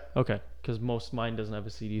though? Yeah. Okay, because mine doesn't have a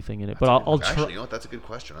CD thing in it. But I'll Actually, try. you know what? That's a good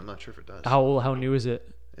question. I'm not sure if it does. How new is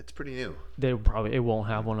it? It's pretty new. It won't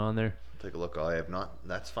have one on there. Take a look. I have not.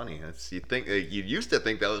 That's funny. You think you used to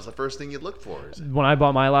think that was the first thing you'd look for. Is it? When I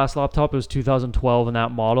bought my last laptop, it was 2012, and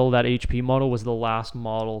that HP model was the last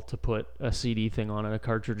model to put a CD thing on it, a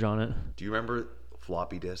cartridge on it. Do you remember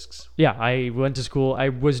floppy disks? Yeah, I went to school. I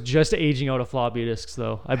was just aging out of floppy disks,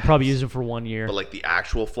 though. I probably used them for 1 year. But like the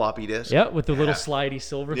actual floppy disk? Yeah, with the little slidey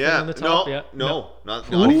silver thing on the top.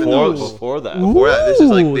 Not Ooh. even those. Before that. Before that, this is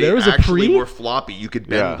like Ooh, they there was a actually pre? were floppy. You could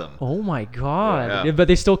bend Yeah. them. Oh my god! Yeah. Yeah, but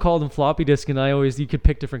they still called them floppy disk, and you could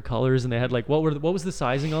pick different colors, and they had like what was the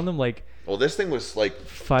sizing on them? Like Well, this thing was like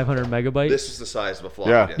 500 megabytes. this is the size of a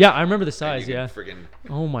floppy Yeah. disk. Yeah, I remember the And size. you Yeah. can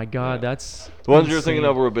friggin' Oh my god, that's The ones you're thinking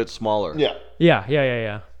insane. of were a bit smaller. yeah.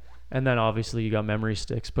 Yeah. And then obviously you got memory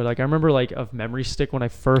sticks. But like I remember like a memory stick when I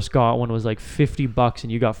first got one was like $50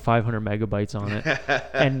 and you got 500 megabytes on it.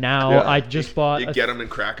 And now Yeah. I just bought You get them in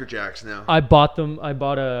Cracker Jacks now. I bought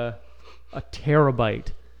a terabyte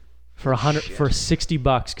for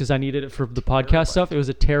 $60 because I needed it for the podcast stuff. It was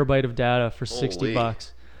a terabyte of data for $60. Holy.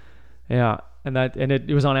 Yeah. And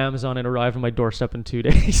it was on Amazon. It arrived on my doorstep in 2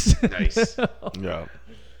 days. Nice. Yeah.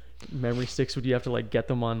 Memory sticks, would you have to like get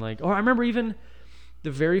them on like I remember even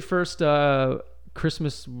the very first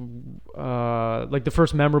Christmas like the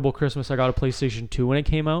first memorable Christmas I got a PlayStation 2 when it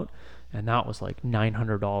came out, and that was like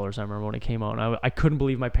 $900. I remember when it came out, and I couldn't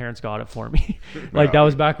believe my parents got it for me. Like that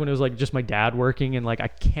was back when it was like just my dad working, and like I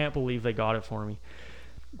can't believe they got it for me.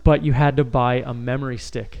 But you had to buy a memory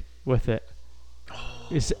stick with it.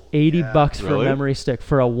 It's $80 for Really? a memory stick,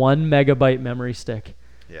 for a 1 megabyte memory stick.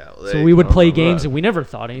 Yeah. So we would play remember games that. and we never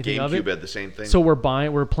thought anything of it. GameCube had the same thing. So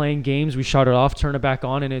we're playing games, we shut it off, turn it back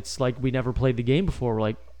on, and it's like we never played the game before. We're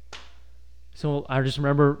like, so I just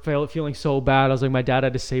remember feeling so bad. I was like, my dad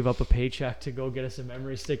had to save up a paycheck to go get us a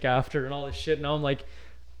memory stick after and all this shit. Now I'm like,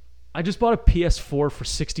 I just bought a PS4 for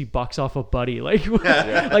 $60 off a buddy. Like,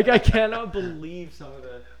 like I cannot believe some of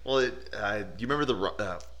the. Well, do you remember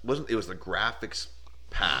it was the graphics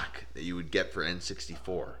pack that you would get for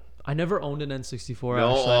N64? I never owned an N64.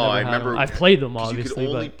 No, actually. I I never had remember. them. I've played them 'cause obviously, you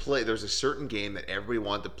could only but play. There was a certain game that everybody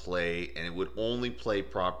wanted to play, and it would only play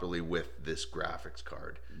properly with this graphics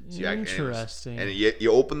card. So Interesting. And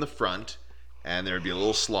you open the front, and there would be a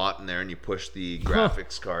little slot in there, and you push the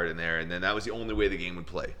graphics card in there, and then that was the only way the game would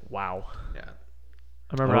play. wow. Yeah.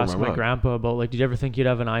 I remember I asking my remember that. grandpa about like, did you ever think you'd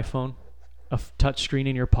have an iPhone, touch screen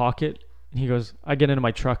in your pocket? And he goes, I get into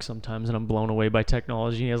my truck sometimes and I'm blown away by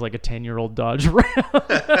technology. And he has like a 10-year-old Dodge Ram.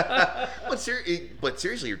 But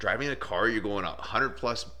seriously, you're driving in a car, you're going 100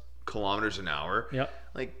 plus kilometers an hour. Yep.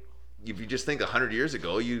 Like, if you just think 100 years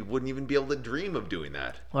ago, you wouldn't even be able to dream of doing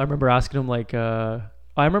that. I remember asking him like, I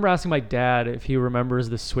remember asking my dad if he remembers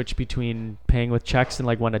the switch between paying with checks and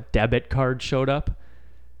like when a debit card showed up,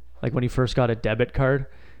 like when he first got a debit card.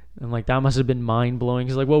 And like that must have been mind blowing.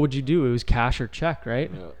 He's like, what would you do? It was cash or check,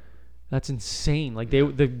 right? Yeah. That's insane. Like the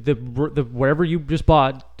wherever you just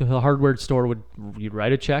bought, the hardware store you'd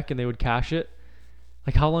write a check and they would cash it.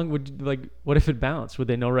 Like how long what if it bounced? Would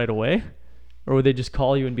they know right away? Or would they just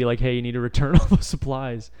call you and be like, hey, you need to return all those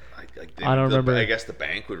supplies? I don't remember. I guess the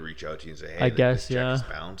bank would reach out to you and say, hey, I guess, this check yeah. is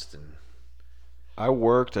bounced. And I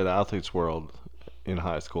worked at Athletes World in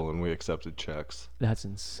high school, and we accepted checks. That's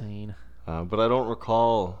insane. But I don't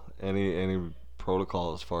recall any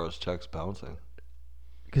protocol as far as checks bouncing.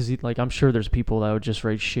 Because like I'm sure there's people that would just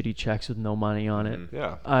write shitty checks with no money on it.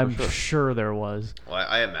 Yeah, for I'm sure. sure there was. well,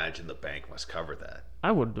 I imagine the bank must cover that.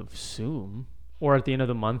 I would assume. Or at the end of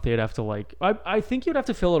the month, they'd have to like. I think you'd have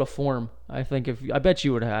to fill out a form. I bet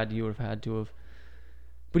you would have had to have.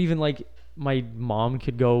 But even like my mom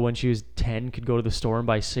could go when she was 10, could go to the store and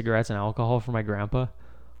buy cigarettes and alcohol for my grandpa.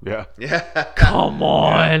 Yeah. Yeah. Come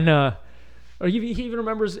on. Or he even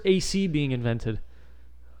remembers AC being invented.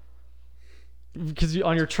 Because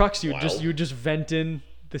on your trucks, you would just vent in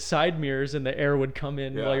the side mirrors and the air would come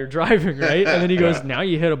in while you're driving, right? And then he goes, now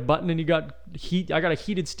you hit a button and you got heat. I got a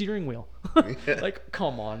heated steering wheel. Like,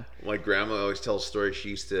 come on. My grandma always tells stories. She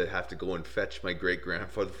used to have to go and fetch my great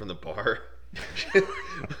grandfather from the bar.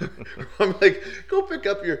 I'm like, go pick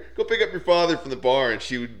up your father from the bar, and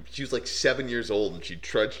she was like 7 years old, and she'd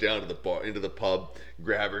trudge down to the bar, into the pub,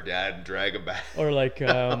 grab her dad, and drag him back. Or like,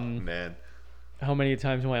 man. How many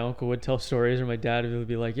times my uncle would tell stories, or my dad would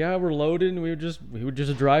be like, "Yeah, we're loaded, and we would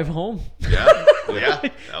just drive home." Yeah, yeah.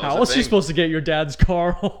 How else are you supposed to get your dad's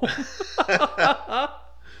car home? It's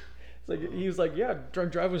like he was like, "Yeah,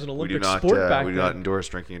 drunk driving was an Olympic sport back then." We do not endorse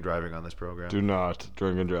drinking and driving on this program. Do not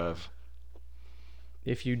drink and drive.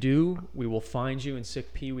 If you do, we will find you and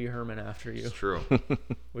sick Pee Wee Herman after you. It's true.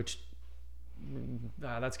 Which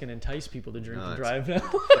that's gonna entice people to drink and drive now.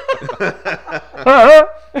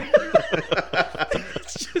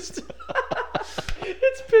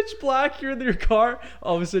 It's pitch black. You're in your car.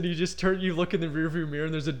 All of a sudden, you look in the rearview mirror,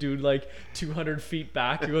 and there's a dude like 200 feet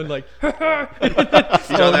back. You're going like,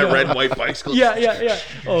 he's on that red and white bicycle. Yeah.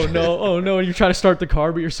 Oh no. And you try to start the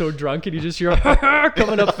car, but you're so drunk, and you just hear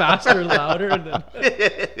coming up faster and louder, and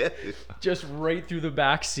then just right through the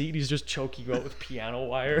back seat, he's just choking you out with piano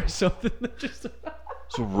wire or something. Just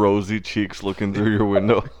so rosy cheeks looking through your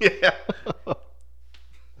window. Yeah.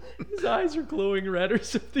 His eyes are glowing red or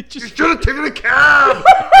something. You should have taken a cab.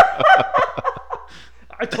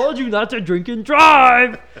 I told you not to drink and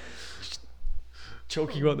drive.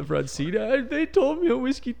 Choking you on the front seat. They told me a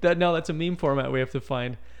whiskey. That's a meme format we have to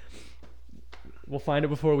find. We'll find it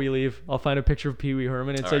before we leave. I'll find a picture of Pee Wee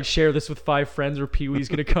Herman and say, share this with 5 friends or Pee Wee's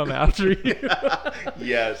going to come after you.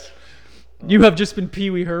 Yes. You have just been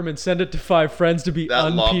Pee Wee Herman. Send it to 5 friends to be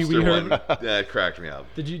un-Pee Wee Herman. That cracked me up.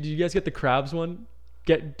 Did you guys get the crabs one?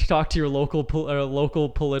 Talk to your local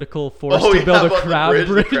political force to build a crab bridge.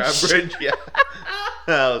 The crab bridge, yeah.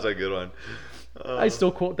 That was a good one. I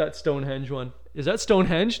still quote that Stonehenge one. Is that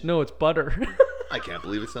Stonehenge? No, it's butter. I can't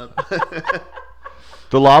believe it's not.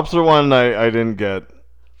 The lobster one I didn't get.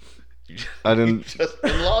 I didn't. You just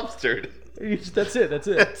been lobstered. That's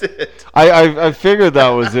it. I figured that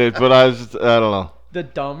was it, but I don't know. The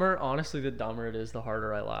dumber it is, the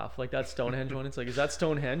harder I laugh. Like that Stonehenge one, it's like, is that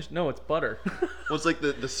Stonehenge? No, it's butter. Well, it's like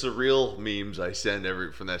the surreal memes I send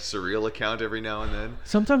from that surreal account every now and then.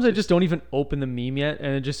 Sometimes I just don't even open the meme yet,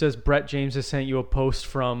 and it just says Brett James has sent you a post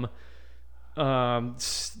from what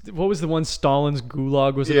was the one? Stalin's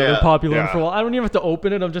Gulag was another popular one for a while. I don't even have to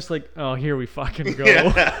open it. I'm just like, oh, here we fucking go.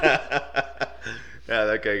 Yeah,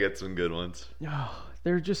 that guy gets some good ones. Oh,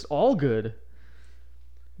 they're just all good.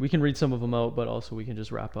 We can read some of them out, but also we can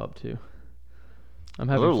just wrap up too. I'm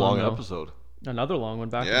having another long now. episode. Another long one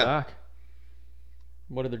back to back.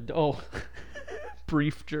 What are they? Oh,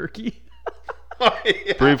 beef jerky.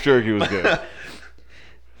 Beef jerky was good.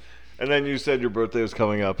 And then you said your birthday was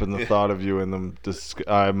coming up, and the thought of you and them,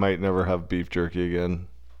 I might never have beef jerky again.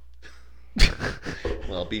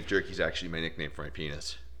 Well, beef jerky is actually my nickname for my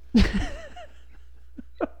penis.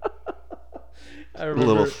 A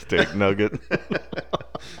little steak nugget.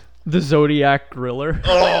 The Zodiac Griller.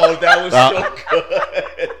 Oh, that was so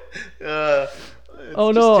good.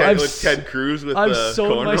 Oh no, Ted Cruz with I've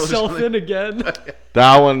sold myself in again.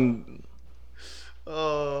 That one.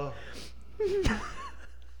 Oh.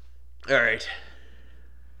 All right.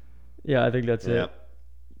 Yeah, I think that's it.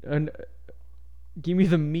 And give me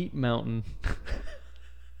the Meat Mountain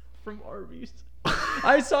from Arby's.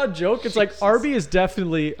 I saw a joke. It's like Arby is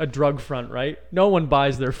definitely a drug front, right? No one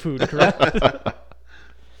buys their food, correct? I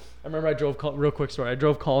remember real quick story. I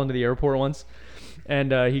drove Colin to the airport once,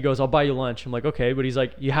 and he goes, "I'll buy you lunch." I'm like, "Okay," but he's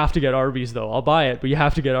like, "You have to get Arby's though. I'll buy it, but you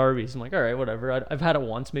have to get Arby's." I'm like, "All right, whatever." I've had it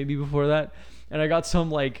once maybe before that, and I got some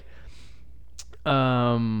like,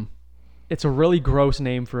 it's a really gross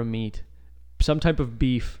name for a meat, some type of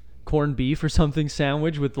beef. Corned beef or something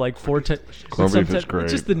sandwich with like corned beef is great.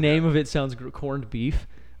 Just the name of it sounds corned beef.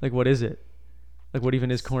 Like what is it? Like what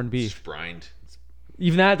even is corned beef? Sprined.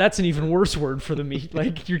 Even that's an even worse word for the meat.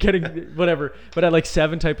 Like you're getting whatever. But I like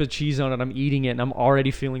 7 types of cheese on it. I'm eating it and I'm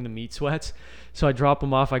already feeling the meat sweats. So I drop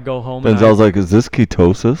them off. I go home. Denzel's like, "Is this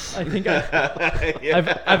ketosis?" I think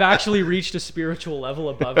I've actually reached a spiritual level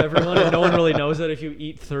above everyone, and no one really knows that if you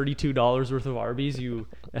eat $32 worth of Arby's, you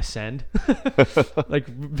ascend. Like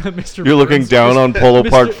Mr. You're looking down on Polo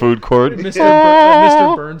Park Food Court.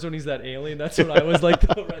 Mr. Burns when he's that alien. That's what I was like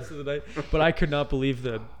the rest of the night. But I could not believe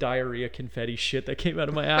the diarrhea confetti shit that came came out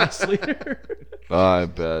of my ass later. I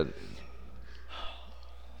bet.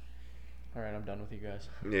 All right, I'm done with you guys.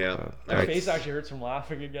 Yeah. My face actually hurts from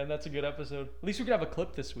laughing again. That's a good episode. At least we could have a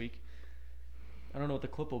clip this week. I don't know what the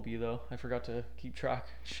clip will be, though. I forgot to keep track.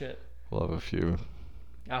 Shit. We'll have a few.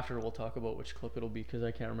 After we'll talk about which clip it'll be because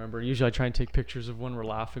I can't remember. Usually I try and take pictures of when we're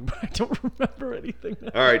laughing, but I don't remember anything.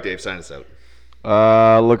 All right, Dave, sign us out.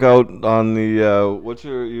 Look out on the what's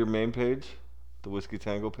your main page? The Whiskey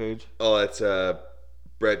Tango page? Oh, that's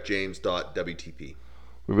brettjames.wtp.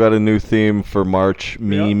 We've got a new theme for March.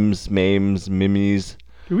 Memes, mimes.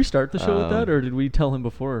 Did we start the show with that, or did we tell him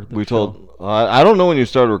before? We told... I don't know when you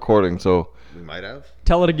started recording, so... We might have.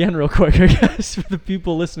 Tell it again real quick, I guess, for the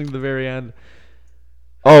people listening to the very end.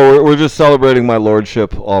 Oh, we're just celebrating my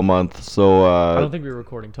lordship all month, so... I don't think we were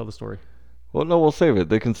recording. Tell the story. Well, no, we'll save it.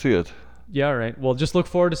 They can see it. Yeah, all right. Well, just look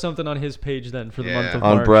forward to something on his page then for the month of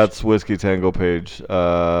March. On Brett's Whiskey Tango page,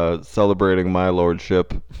 celebrating my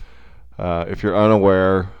lordship. If you're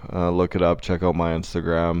unaware, look it up. Check out my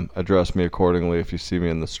Instagram. Address me accordingly if you see me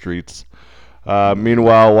in the streets.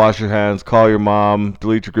 Meanwhile, wash your hands, call your mom,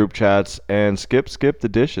 delete your group chats, and skip the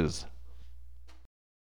dishes.